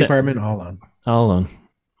then that's the apartment all alone.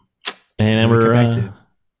 And then we're back to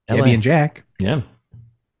Debbie and Jack. Yeah.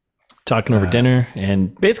 Talking over dinner.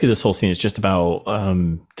 And basically this whole scene is just about,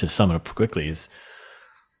 to sum it up quickly, is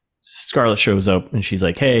Scarlett shows up and she's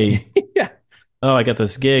like, hey, oh, I got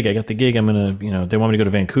this gig. I'm going to, they want me to go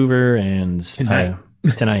to Vancouver and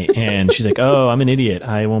tonight. And she's like, oh, I'm an idiot.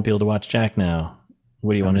 I won't be able to watch Jack now.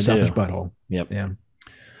 What do you want to do? Selfish butthole. Yep. Yeah.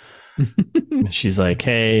 She's like,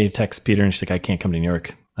 hey, text Peter. And she's like, I can't come to New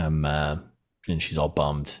York. And she's all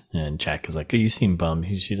bummed. And Jack is like, oh, you seem bummed.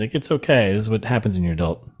 She's like, it's okay. This is what happens when you're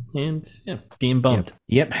adult. And being bummed.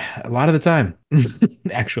 Yep. A lot of the time,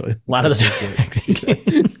 actually. A lot of the time.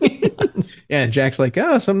 Yeah. And Jack's like,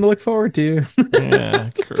 oh, something to look forward to. Yeah,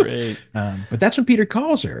 great. But that's when Peter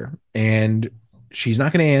calls her. And she's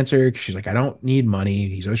not going to answer because she's like, I don't need money.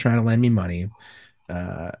 He's always trying to lend me money.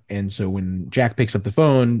 And so when Jack picks up the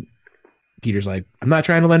phone, Peter's like, I'm not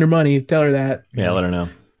trying to lend her money. Tell her that. Yeah, let her know.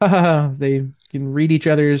 They can read each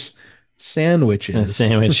other's sandwiches.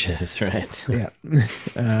 Right. Yeah.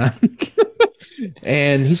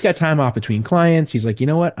 And he's got time off between clients. He's like, you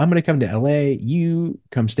know what? I'm going to come to LA. You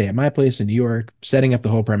come stay at my place in New York, setting up the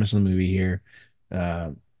whole premise of the movie here.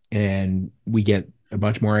 And we get a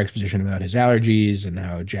bunch more exposition about his allergies and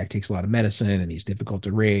how Jack takes a lot of medicine and he's difficult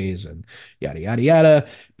to raise and yada, yada, yada.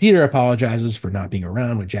 Peter apologizes for not being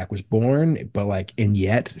around when Jack was born, but and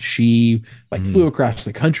yet she flew across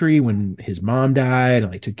the country when his mom died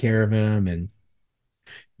and took care of him. And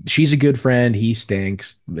she's a good friend. He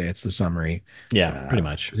stinks. It's the summary. Yeah, pretty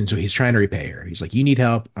much. And so he's trying to repay her. He's like, you need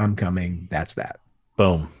help. I'm coming. That's that.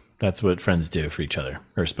 Boom. That's what friends do for each other,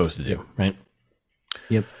 or are supposed to do. Right.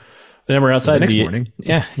 Yep. Then we're outside next morning.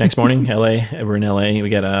 Yeah, next morning, LA. We're in LA. We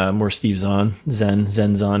got more Steve Zahn, Zen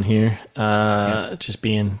Zahn here, just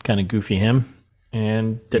being kind of goofy him.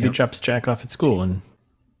 And Debbie drops Jack off at school and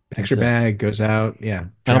extra bag goes out. Yeah,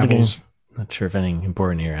 not sure if anything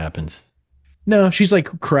important here happens. No, she's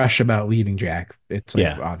crush about leaving Jack. It's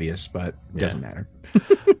obvious, but it doesn't matter.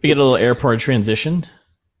 We get a little airport transition.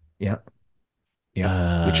 Yeah,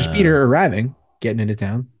 which is Peter arriving. Getting into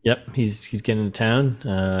town. Yep, he's getting into town.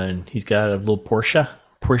 And he's got a little Porsche.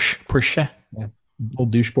 Yeah, little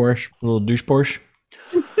douche Porsche.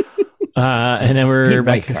 And then we're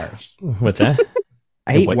back. White cars. What's that?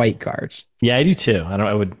 I hate white cars. Yeah, I do too.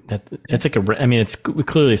 It's it's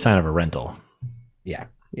clearly a sign of a rental. Yeah.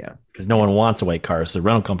 Because no one wants a white car, so the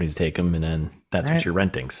rental companies take them, and then that's what you're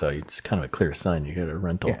renting. So it's kind of a clear sign you get a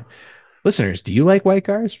rental. Yeah. Listeners, do you like white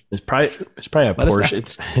cars? It's probably a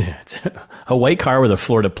Porsche. It's a white car with a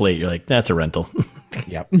Florida plate. You're like, that's a rental.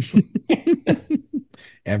 Yep.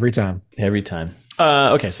 Every time.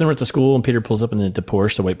 Okay, so then we're at the school, and Peter pulls up in the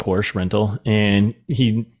Porsche, the white Porsche rental, and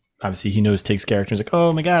he knows Tig's character. He's like,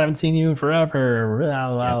 oh my God, I haven't seen you in forever.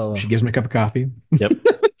 Yep. She gives him a cup of coffee. Yep.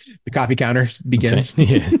 The coffee counter begins.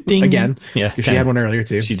 Yeah. Ding. Again. Yeah. She had one earlier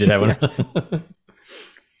too. She did have one.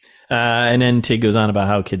 And then Tig goes on about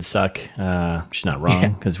how kids suck. She's not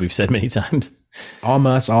wrong, because we've said many times. All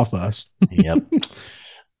muss, all fuss. Yep.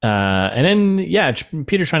 And then,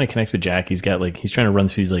 Peter's trying to connect with Jack. He's trying to run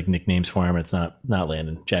through these nicknames for him. It's not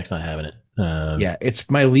landing. Jack's not having it. It's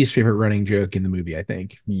my least favorite running joke in the movie, I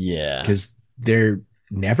think. Yeah. Because they're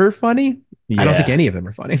never funny. I don't think any of them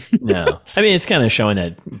are funny. No. I mean, it's kind of showing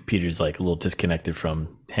that Peter's like a little disconnected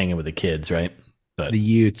from hanging with the kids, right? But the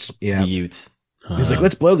Utes, yeah. The Utes. He's like,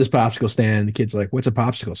 let's blow this popsicle stand. The kid's like, what's a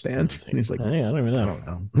popsicle stand? Like, and he's like, hey, I don't even know. I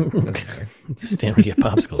don't know. It's a stand where you get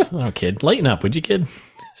popsicles. Oh, kid. Lighten up, would you, kid?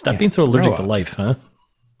 Stop being so allergic to life, huh?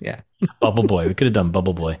 Yeah. Bubble Boy. We could have done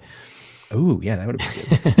Bubble Boy. Oh, yeah, that would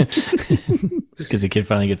have been good. Because the kid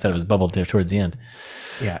finally gets out of his bubble there towards the end.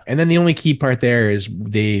 Yeah. And then the only key part there is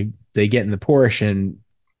they get in the Porsche and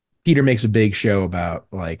Peter makes a big show about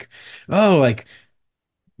like, oh, like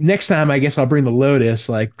next time I guess I'll bring the Lotus.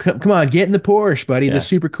 Like, come on, get in the Porsche, buddy. The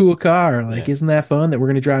super cool car. Like, isn't that fun that we're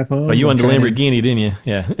going to drive home? But you wanted the Lamborghini, didn't you?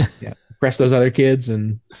 Yeah. Yeah. Press those other kids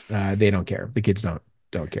and they don't care. The kids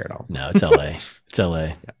don't care at all. No, it's LA. It's LA.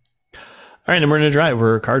 Yeah. All right, and we're going to drive.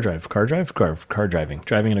 We're car driving.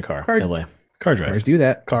 Driving in a car. LA. Car drive. Cars do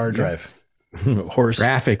that. Car drive. Horse.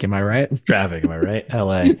 Traffic, am I right? Traffic, am I right?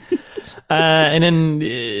 LA. And then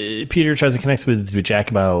Peter tries to connect with Jack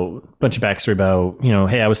about a bunch of backstory about,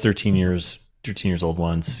 hey, I was 13 years old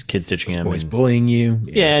once, kids ditching him. Boys bullying you.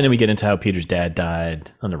 Yeah, and then we get into how Peter's dad died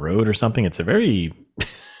on the road or something. It's a very...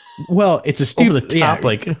 Well, it's a stupid... Over the top,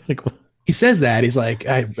 like he says that. He's like,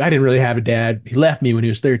 I didn't really have a dad. He left me when he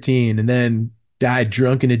was 13 and then died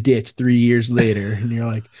drunk in a ditch 3 years later. And you're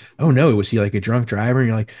like, oh no, was he like a drunk driver? And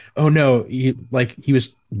you're like, oh no, he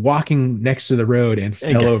was walking next to the road and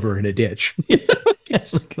fell over in a ditch.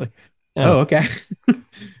 Like, oh, okay.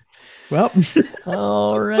 Well,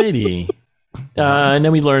 alrighty. And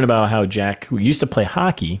then we learn about how Jack, who used to play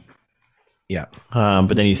hockey,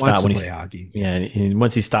 but then he stopped when he hockey. Yeah, and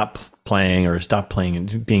once he stopped playing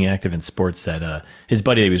and being active in sports, that his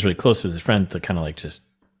buddy that he was really close to, his friend, to kind of like just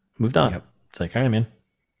moved on. Yep. It's like, all right, man.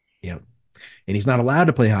 Yep. And he's not allowed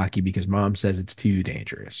to play hockey because mom says it's too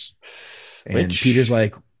dangerous. And Peter's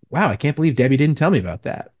like, wow, I can't believe Debbie didn't tell me about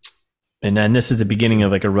that. And then this is the beginning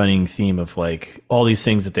of like a running theme of like all these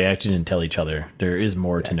things that they actually didn't tell each other. There is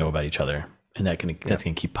more to know about each other, and that's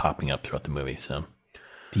gonna keep popping up throughout the movie. So,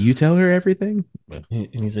 do you tell her everything? And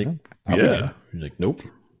he's like, yeah. He's like, nope,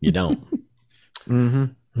 you don't.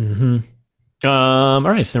 All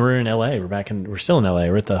right, so we're in LA. We're still in LA.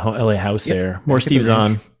 We're at the LA house there. More Steve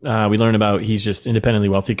Zahn. We learn about he's just independently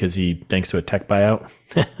wealthy because thanks to a tech buyout.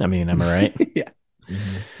 I mean, am I right? Yeah.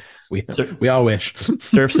 We all wish.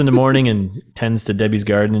 Surfs in the morning and tends to Debbie's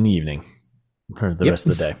garden in the evening for the rest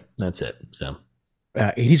of the day. That's it. So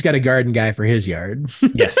he's got a garden guy for his yard.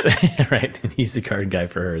 Yes, right. And he's the garden guy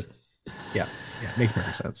for hers. Yeah, makes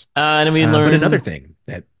perfect sense. And then we learn. But another thing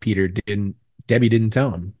that Debbie didn't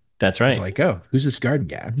tell him. That's right. It's like, oh, who's this garden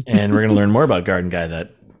guy? And we're going to learn more about garden guy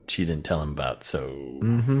that she didn't tell him about. So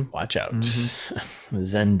watch out.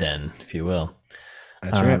 Zen den, if you will.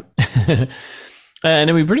 That's right. And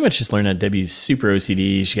then we pretty much just learned that Debbie's super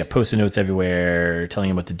OCD. She got Post-it notes everywhere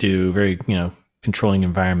telling him what to do. Very, controlling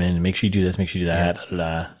environment. Make sure you do this. Make sure you do that.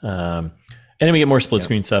 And then we get more split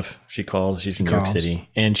screen stuff. She calls. She's in New York City.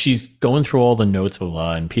 And she's going through all the notes, blah,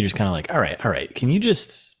 blah. And Peter's kind of like, all right. Can you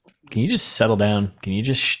just settle down? Can you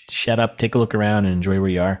just shut up, take a look around, and enjoy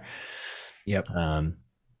where you are? Yep.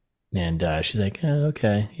 And she's like, oh,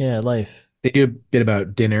 okay, yeah, life. They do a bit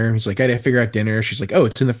about dinner. He's like, I got to figure out dinner. She's like, oh,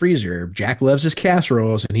 it's in the freezer. Jack loves his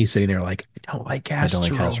casseroles, and he's sitting there like, I don't like casseroles. I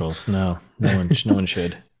don't like casseroles. No one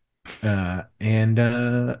should.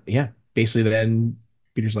 Basically, then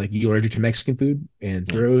Peter's like, you allergic to Mexican food, and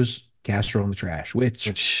throws casserole in the trash.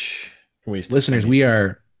 Which listeners, we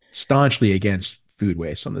are staunchly against food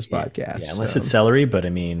waste on this podcast. Yeah, unless it's celery, but I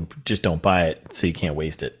mean, just don't buy it so you can't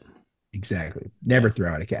waste it. Exactly. Never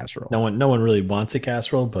throw out a casserole. No one really wants a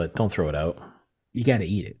casserole, but don't throw it out. You got to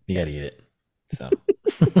eat it. You got to eat it. So,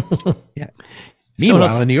 yeah.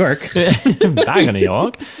 Meanwhile, in New York. Back in New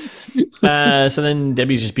York. So then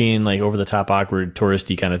Debbie's just being like over the top, awkward,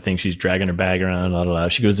 touristy kind of thing. She's dragging her bag around. Blah, blah, blah.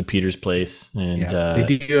 She goes to Peter's place. And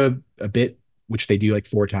they do a bit, which they do like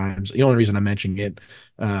 4 times. The only reason I'm mentioning it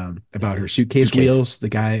about her suitcase wheels.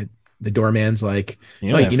 The doorman's like,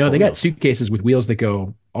 they got suitcases with wheels that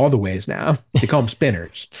go all the ways now. They call them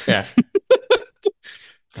spinners. Yeah.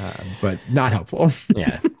 But not helpful.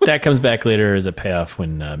 Yeah. That comes back later as a payoff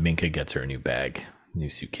when Minka gets her a new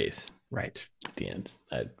suitcase. Right. At the end,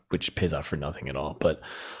 which pays off for nothing at all. But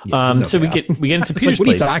so we get into Peter's what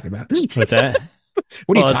place. What are you talking about? What's that?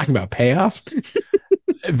 What are you talking about? Payoff?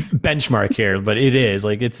 Benchmark here, but it is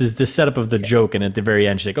like it's the setup of the joke, and at the very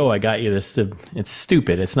end she's like, oh, I got you this. It's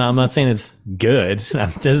stupid. It's not. I'm not saying it's good.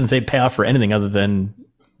 It doesn't say payoff for anything other than,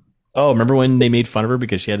 oh, remember when they made fun of her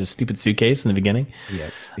because she had a stupid suitcase in the beginning?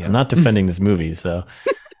 Yeah. I'm not defending this movie, so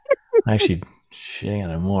actually shitting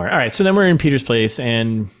on it more. All right, so then we're in Peter's place,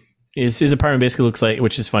 and his apartment basically looks like,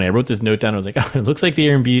 which is funny. I wrote this note down. I was like, oh, it looks like the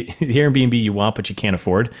Airbnb you want, but you can't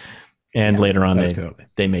afford. And later on,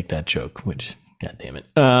 they make that joke, which, God damn it.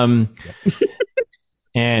 Yep.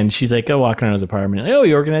 And she's like, walking around his apartment. Like,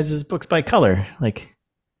 he organizes his books by color. Like,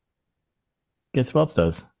 guess who else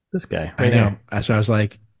does? This guy. Right, I know. Here. So I was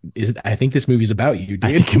like, I think this movie's about you, dude.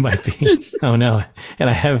 I think it might be. Oh, no.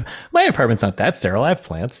 And my apartment's not that sterile. I have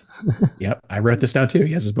plants. Yep. I wrote this down too.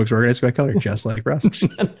 Yes, his books are organized by color, just like Russ.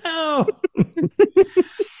 No.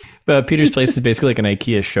 But Peter's place is basically like an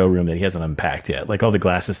IKEA showroom that he hasn't unpacked yet. Like all the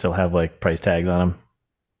glasses still have like price tags on them.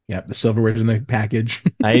 Yep, the silverware's in the package.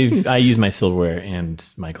 I use my silverware and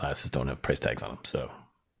my glasses don't have price tags on them. So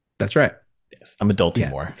that's right. Yes, I'm adulting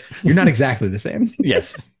more. You're not exactly the same.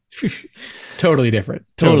 Yes. Totally different.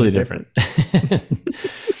 Totally different.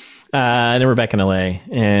 And then we're back in LA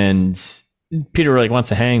and Peter like wants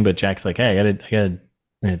to hang, but Jack's like, hey, I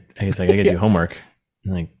gotta do homework.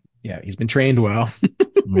 I'm like, yeah, he's been trained well.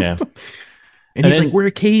 Yeah. And he's like, we're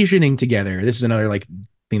occasioning together. This is another like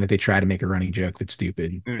thing that they try to make a running joke that's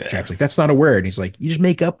stupid. Yeah. Jack's like, that's not a word. And he's like, you just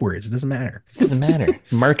make up words. It doesn't matter. It doesn't matter.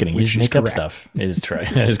 Marketing. You just make up stuff. It is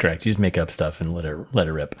correct. That is correct. You just make up stuff and let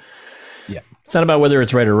it rip. Yeah. It's not about whether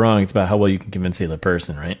it's right or wrong. It's about how well you can convince the other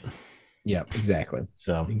person, right? Yeah, exactly.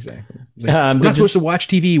 So exactly. Like, we're not supposed to watch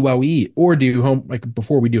TV while we eat or do home like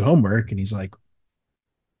before we do homework. And he's like,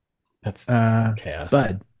 that's chaos.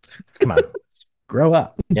 Bud, come on, grow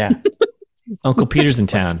up. Yeah. Uncle Peter's in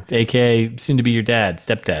town, aka soon to be your dad,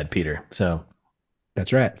 stepdad Peter. So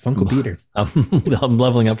that's right, Funkle Peter. I'm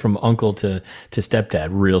leveling up from uncle to stepdad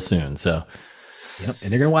real soon. So yep,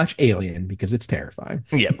 and they're gonna watch Alien because it's terrifying.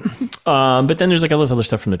 Yep. But then there's like all this other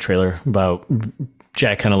stuff from the trailer about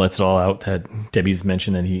Jack kind of lets it all out that Debbie's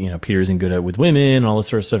mentioned that he, Peter isn't good at with women, all this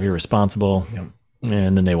sort of stuff, irresponsible. Yep.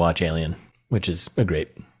 And then they watch Alien, which is a great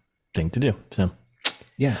thing to do. So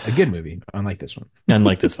yeah, a good movie, unlike this one.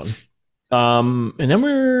 And then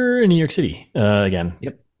we're in New York City again.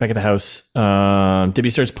 Yep. Back at the house. Debbie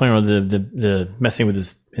starts playing with the messing with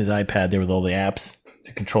his iPad there with all the apps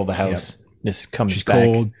to control the house. Yep. This comes She's back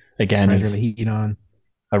cold. Again. Is the heat on.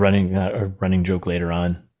 A running joke later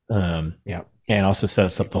on. Yeah. And also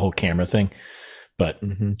sets up the whole camera thing, but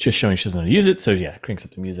just showing she doesn't know how to use it. So yeah, cranks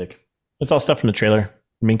up the music. It's all stuff from the trailer.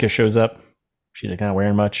 Minka shows up. She's like not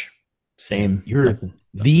wearing much. Same. You're nothing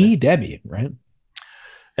the Debbie, right?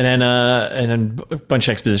 And then a bunch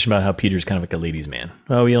of exposition about how Peter's kind of like a ladies' man.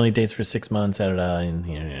 Oh, he only dates for 6 months,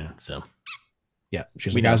 and so yeah,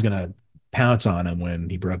 she's like, I was gonna pounce on him when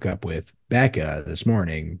he broke up with Becca this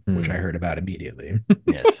morning, which I heard about immediately.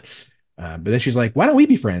 Yes, but then she's like, "Why don't we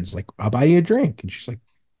be friends? Like, I'll buy you a drink." And she's like,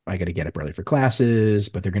 "I got to get up early for classes,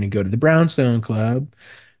 but they're gonna go to the Brownstone Club."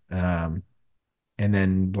 And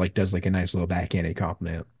then like does like a nice little backhanded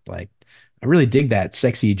compliment, like, I really dig that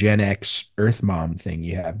sexy Gen X Earth Mom thing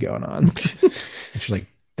you have going on. She's like,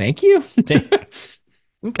 thank you.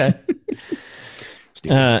 Okay.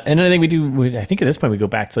 And I think I think at this point we go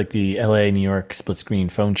back to like the LA, New York split screen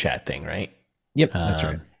phone chat thing, right? Yep. That's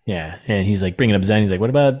right. Yeah. And he's like bringing up Zen. He's like, what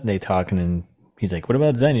about, they talk, and then he's like, what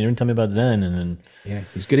about Zen? You didn't tell me about Zen. And then, yeah,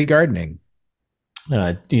 he's good at gardening.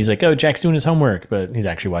 He's like, oh, Jack's doing his homework, but he's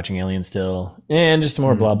actually watching Alien still. And just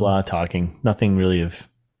more blah, blah talking. Nothing really of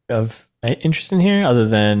interest in here other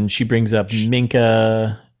than she brings up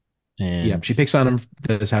Minka. And yeah, she picks on him for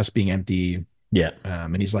this house being empty. Yeah.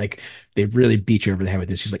 And he's like, they really beat you over the head with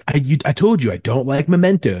this. He's like, I told you I don't like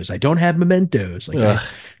mementos. I don't have mementos. Like,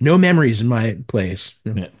 no memories in my place.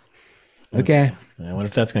 Yeah. Okay. I wonder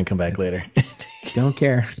if that's going to come back later. Don't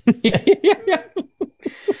care.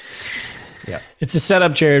 Yeah. It's a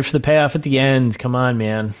setup, Jared, for the payoff at the end. Come on,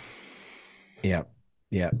 man. Yeah.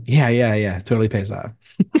 Totally pays off.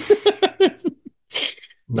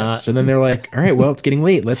 Not. So then they're like, all right, well, it's getting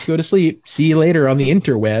late. Let's go to sleep. See you later on the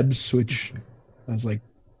interwebs, which I was like,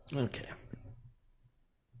 okay.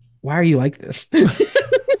 Why are you like this?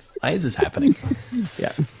 Why is this happening?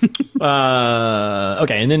 Yeah.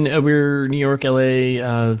 Okay. And then we're New York,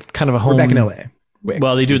 LA, kind of a home. We're back in LA.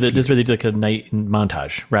 Well, they do this is where they do like a night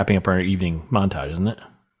montage, wrapping up our evening montage, isn't it?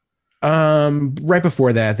 Right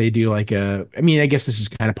before that, they do like I guess this is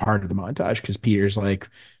kind of part of the montage because Peter's like,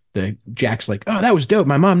 Jack's like, oh, that was dope.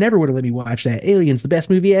 My mom never would have let me watch that. Alien's the best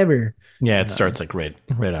movie ever. Yeah, it starts like right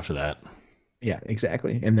after that. Yeah,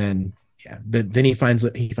 exactly. And then then he finds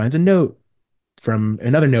a note from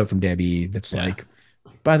Debbie that's like,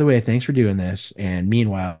 by the way, thanks for doing this. And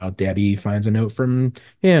meanwhile, Debbie finds a note from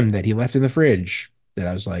him that he left in the fridge. That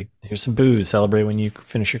I was like, here's some booze. Celebrate when you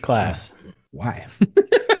finish your class. Why?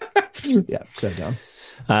 Yeah, so dumb.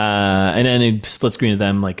 And then a split screen of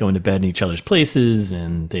them like going to bed in each other's places,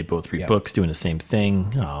 and they both read books doing the same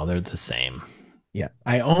thing. Oh, they're the same. Yeah.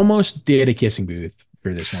 I almost did a kissing booth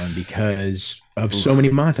for this one because of so many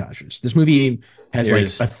montages. This movie has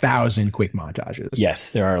like 1,000 quick montages.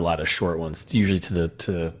 Yes, there are a lot of short ones, usually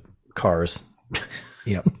to cars.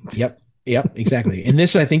 Yep, exactly. And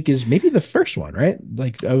this, I think, is maybe the first one, right?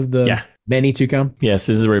 Like of the many to come. Yes,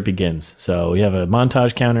 this is where it begins. So we have a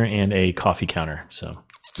montage counter and a coffee counter. So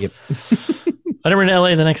yep. Then we're in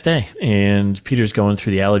LA the next day, and Peter's going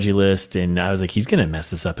through the allergy list, and I was like, he's gonna mess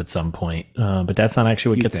this up at some point. But that's not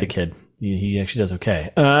actually what gets the kid. He actually does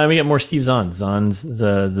okay. We get more Steve Zahn. Zahn's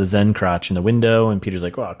the Zen crotch in the window, and Peter's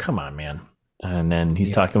like, "Oh, come on, man!" And then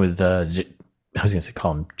he's talking with I was gonna say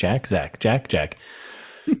call him Jack.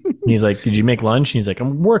 He's like, "Did you make lunch?" And he's like,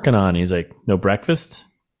 "I'm working on it." He's like, "No breakfast?"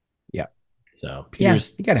 Yeah. So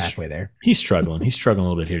Peter's he got halfway there. He's struggling. He's struggling a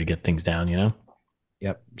little bit here to get things down, you know?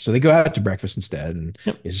 Yep. So they go out to breakfast instead, and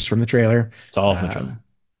this is from the trailer. It's all from the trailer.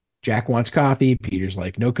 Jack wants coffee. Peter's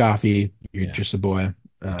like, "No coffee. You're just a boy."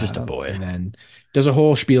 Just a boy. And then does a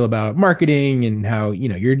whole spiel about marketing and how,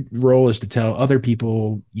 your role is to tell other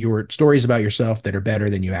people your stories about yourself that are better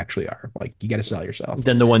than you actually are. Like, you got to sell yourself.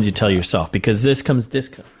 Then the ones you tell yourself, because this comes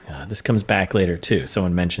back later too.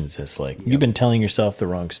 Someone mentions this, like, you've been telling yourself the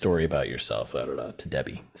wrong story about yourself, to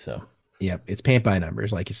Debbie. So it's paint by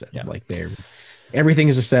numbers, like you said. Like everything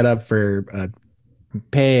is a setup for a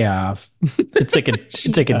payoff. It's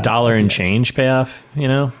like a dollar and change payoff,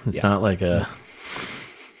 It's not like a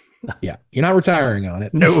Yeah, you're not retiring on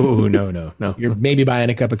it. No. You're maybe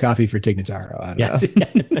buying a cup of coffee for Tig Notaro. I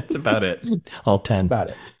don't know. That's about it. All 10.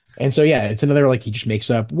 About it. And so, it's another, like, he just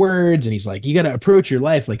makes up words, and he's like, you got to approach your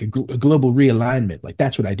life like a global realignment. Like,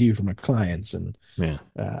 that's what I do for my clients. And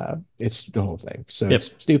it's the whole thing. So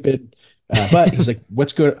it's stupid. But he's like, I'm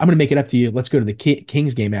going to make it up to you. Let's go to the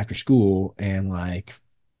Kings game after school. And like,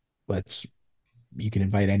 you can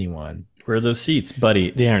invite anyone. Where are those seats,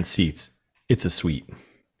 buddy? They aren't seats. It's a suite.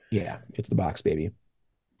 Yeah, it's the box, baby.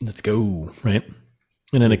 Let's go, right?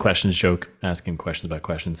 And then the questions joke, asking questions about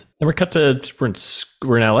questions. And we're cut to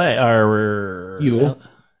we're in LA.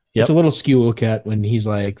 It's a little skew cut when he's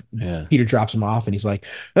like, Peter drops him off, and he's like,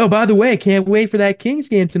 "Oh, by the way, can't wait for that Kings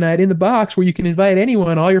game tonight in the box where you can invite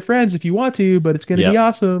anyone, all your friends if you want to, but it's going to be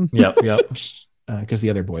awesome." Yep. Because the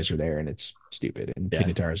other boys are there, and it's stupid. And Tig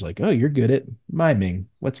Notaro's like, "Oh, you're good at miming.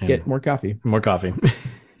 Let's get more coffee." More coffee.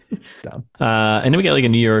 Dumb. And then we get like a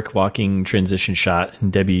New York walking transition shot,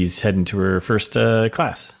 and Debbie's heading to her first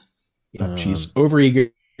class. She's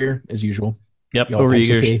overeager as usual. Yep,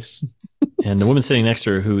 overeager. And the woman sitting next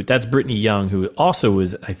to her, that's Brittany Young, who also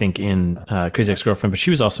was, I think, in Crazy Ex-Girlfriend, but she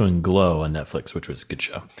was also in Glow on Netflix, which was a good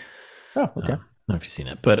show. Oh, okay. I don't know if you've seen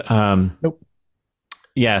it, but nope.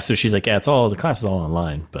 Yeah, so she's like, the class is all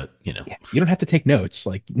online, but you don't have to take notes.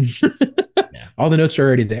 Like, all the notes are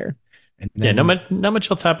already there. And then, not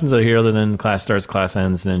much else happens out here other than class starts, class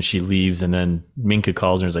ends, and then she leaves, and then Minka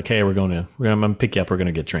calls her and is like, "Hey, I'm gonna pick you up. We're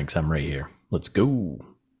gonna get drinks. I'm right here. Let's go."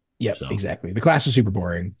 Yep, exactly. The class is super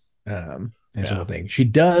boring. That's the whole thing. She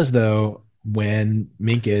does, though, when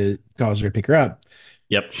Minka calls her to pick her up.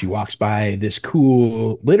 Yep. She walks by this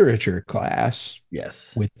cool literature class.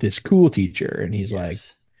 Yes. With this cool teacher, and he's like,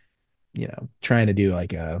 trying to do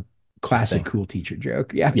like a classic cool teacher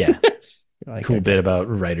joke. Yeah. Yeah. Like, cool bit about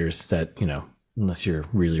writers that, unless you're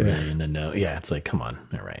really in the know. Yeah, it's like, come on.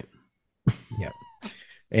 All right. Yeah.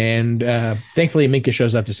 And thankfully, Minka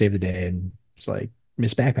shows up to save the day, and it's like,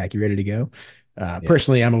 "Miss Backpack, you ready to go?"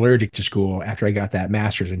 Personally, I'm allergic to school after I got that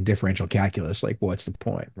master's in differential calculus. Like, what's the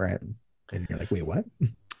point, right? And you're like, wait, what?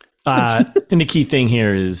 And the key thing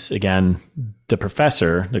here is, again, the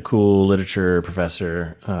professor, the cool literature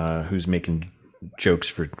professor who's making jokes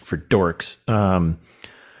for dorks.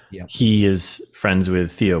 He is friends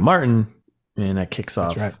with Theo Martin, and that kicks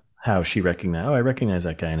off how she recognized. Oh, I recognize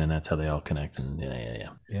that guy, and then that's how they all connect. And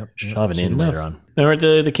Yep. She'll have an in later on. Then we're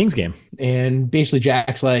at the Kings game, and basically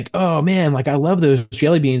Jack's like, "Oh man, like I love those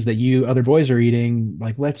jelly beans that you other boys are eating.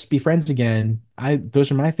 Like, let's be friends again.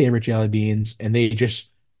 Those are my favorite jelly beans," and they just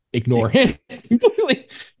ignore him completely.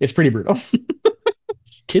 It's pretty brutal.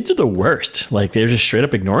 Kids are the worst. Like, they're just straight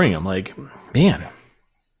up ignoring him. Like, man.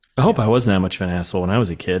 I hope I wasn't that much of an asshole when I was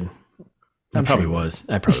a kid. I probably was.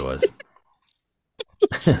 I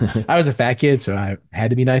was a fat kid, so I had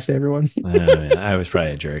to be nice to everyone. I was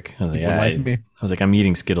probably a jerk. I was like, I was like, I'm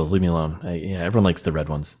eating Skittles. Leave me alone. Everyone likes the red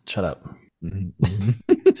ones. Shut up.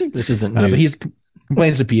 Mm-hmm. This isn't news. But he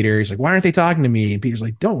complains to Peter. He's like, "Why aren't they talking to me?" And Peter's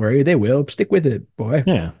like, "Don't worry, they will. Stick with it, boy."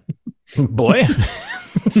 Yeah, boy.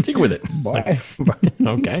 Stick with it, boy. Like,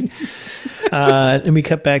 okay. And we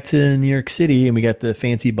cut back to New York City, and we got the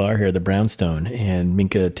fancy bar here, the Brownstone, and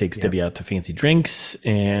Minka takes Debbie out to fancy drinks.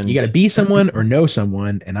 And you got to be someone or know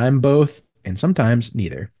someone, and I'm both, and sometimes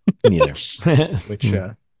neither. Neither. Which nice.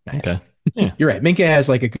 Okay. Yeah. You're right. Minka has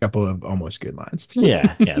like a couple of almost good lines.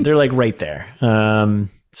 yeah, they're like right there.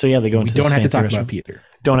 So yeah, they go into. We don't have to talk about Peter.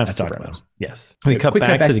 Don't have to talk about him. Yes. We cut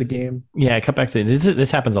back to the game. Yeah, cut back to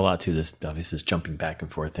this happens a lot too. This obviously is jumping back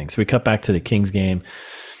and forth thing. So we cut back to the Kings game.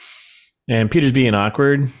 And Peter's being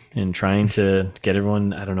awkward and trying to get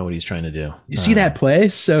everyone. I don't know what he's trying to do. You see that play?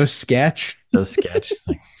 So sketch. Like,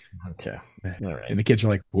 okay. All right. And the kids are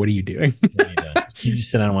like, what are you doing? You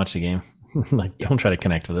just sit down and watch the game. Like, don't try to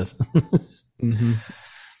connect with us. Mm-hmm.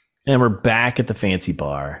 And we're back at the fancy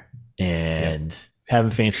bar and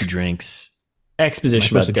having fancy drinks.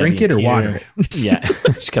 Exposition about drink it or water it. Yeah.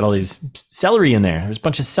 Just got all these celery in there. There's a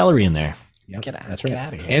bunch of celery in there. Yep, that's right. Get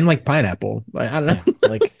out of here. And like pineapple. I don't know. Yeah,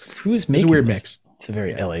 like who's making it's a weird this? Mix. It's a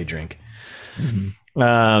very LA drink.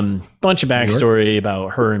 Mm-hmm. Bunch of backstory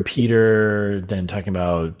about her and Peter, then talking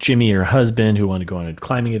about Jimmy, her husband, who wanted to go on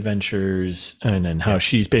climbing adventures, and then how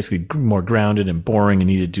she's basically more grounded and boring and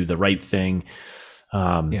needed to do the right thing.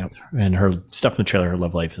 And her stuff in the trailer, her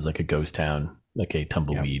love life is like a ghost town, like a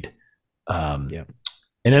tumbleweed. And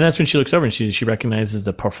then that's when she looks over and she recognizes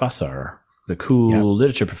the professor, the cool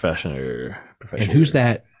literature professor. And who's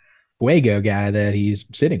that Fuego guy that he's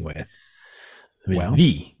sitting with? Well,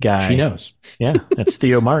 the guy. She knows. Yeah, that's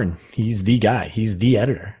Theo Martin. He's the guy. He's the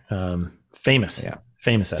editor. Famous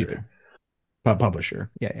editor. Publisher.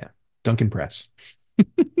 Yeah. Duncan Press.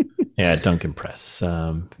 Yeah, Duncan Press.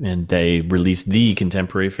 And they released the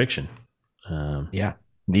contemporary fiction.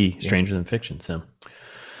 The Stranger Than Fiction. So.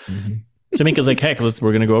 Mm-hmm. So Minka's like, heck, we're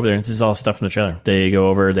going to go over there. This is all stuff in the trailer. They go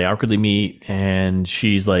over, they awkwardly meet, and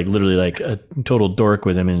she's like literally like a total dork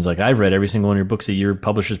with him. And he's like, I've read every single one of your books that your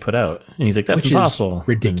publishers put out. And he's like, that's impossible.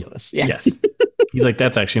 Ridiculous. And, yes. He's like,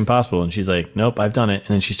 that's actually impossible. And she's like, nope, I've done it. And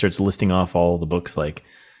then she starts listing off all the books. Like,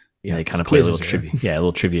 they kind of play a little trivia. Yeah, a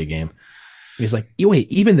little trivia game. He's like, wait,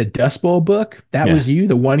 even the Dust Bowl book? That was you?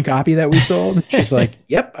 The one copy that we sold? She's like,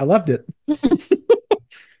 yep, I loved it.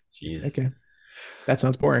 Jeez. Okay. That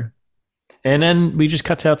sounds boring. And then we just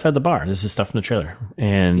cut to outside the bar. This is stuff in the trailer.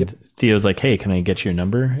 And Theo's like, hey, can I get your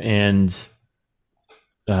number? And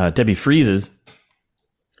Debbie freezes.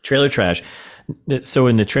 Trailer trash. So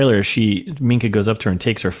in the trailer, Minka goes up to her and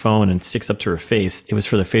takes her phone and sticks up to her face. It was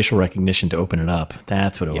for the facial recognition to open it up.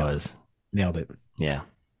 That's what it was. Nailed it. Yeah.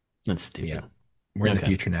 That's stupid. Yeah. We're in the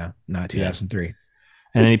future now, not 2003.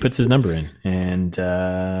 And then he puts his number in. And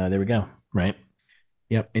there we go. Right?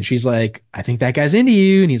 Yep. And she's like, I think that guy's into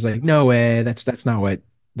you. And he's like, no way. That's not what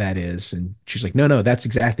that is. And she's like, no, that's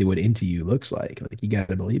exactly what into you looks like. Like, you got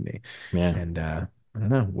to believe me. Yeah. And I don't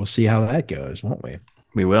know. We'll see how that goes, won't we?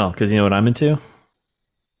 We will. Because you know what I'm into?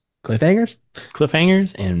 Cliffhangers?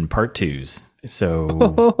 Cliffhangers and part twos.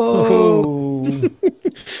 So.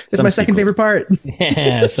 It's my second favorite part.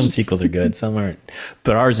 Yeah. Some sequels are good. Some aren't.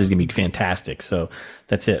 But ours is going to be fantastic. So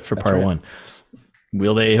that's it for part one.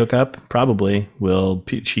 Will they hook up? Probably. Will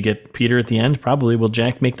she get Peter at the end? Probably. Will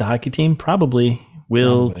Jack make the hockey team? Probably.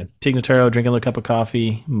 Will Tig Notaro drink another cup of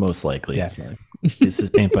coffee? Most likely. Definitely. This is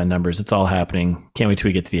paint by numbers. It's all happening. Can't wait till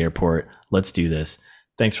we get to the airport. Let's do this.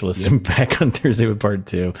 Thanks for listening back on Thursday with part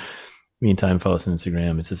 2. Meantime, follow us on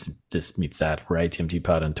Instagram. It's just This Meets That. We're ITMT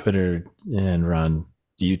Pod on Twitter, and we're on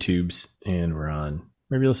YouTubes, and we're on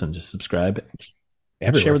wherever you listen. Just subscribe.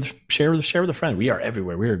 Everywhere. Share with a friend. We are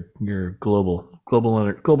everywhere. We're global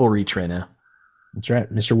reach right now. That's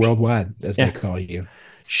right, Mr. Worldwide, as they call you.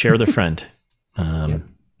 Share with a friend.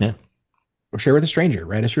 Or share with a stranger.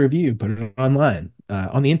 Write us a review. Put it online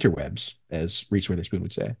on the interwebs, as Reese Witherspoon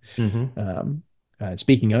would say. Mm-hmm.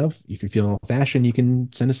 Speaking of, if you're feeling old-fashioned, you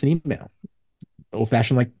can send us an email.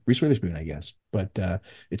 Old-fashioned like Reese Witherspoon, I guess. But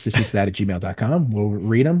it's thismeetsthat@gmail.com. We'll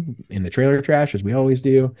read them in the trailer trash, as we always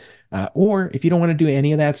do. Or if you don't want to do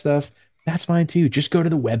any of that stuff, that's fine too. Just go to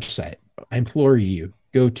the website. I implore you,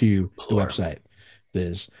 go to the website.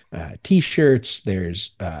 There's T-shirts,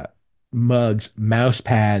 there's mugs, mouse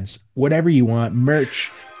pads, whatever you want,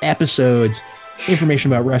 merch, episodes,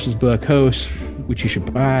 information about Russ's book, hosts, which you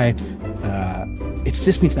should buy. It's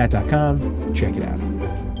thismeetsthat.com. Check it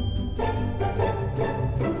out.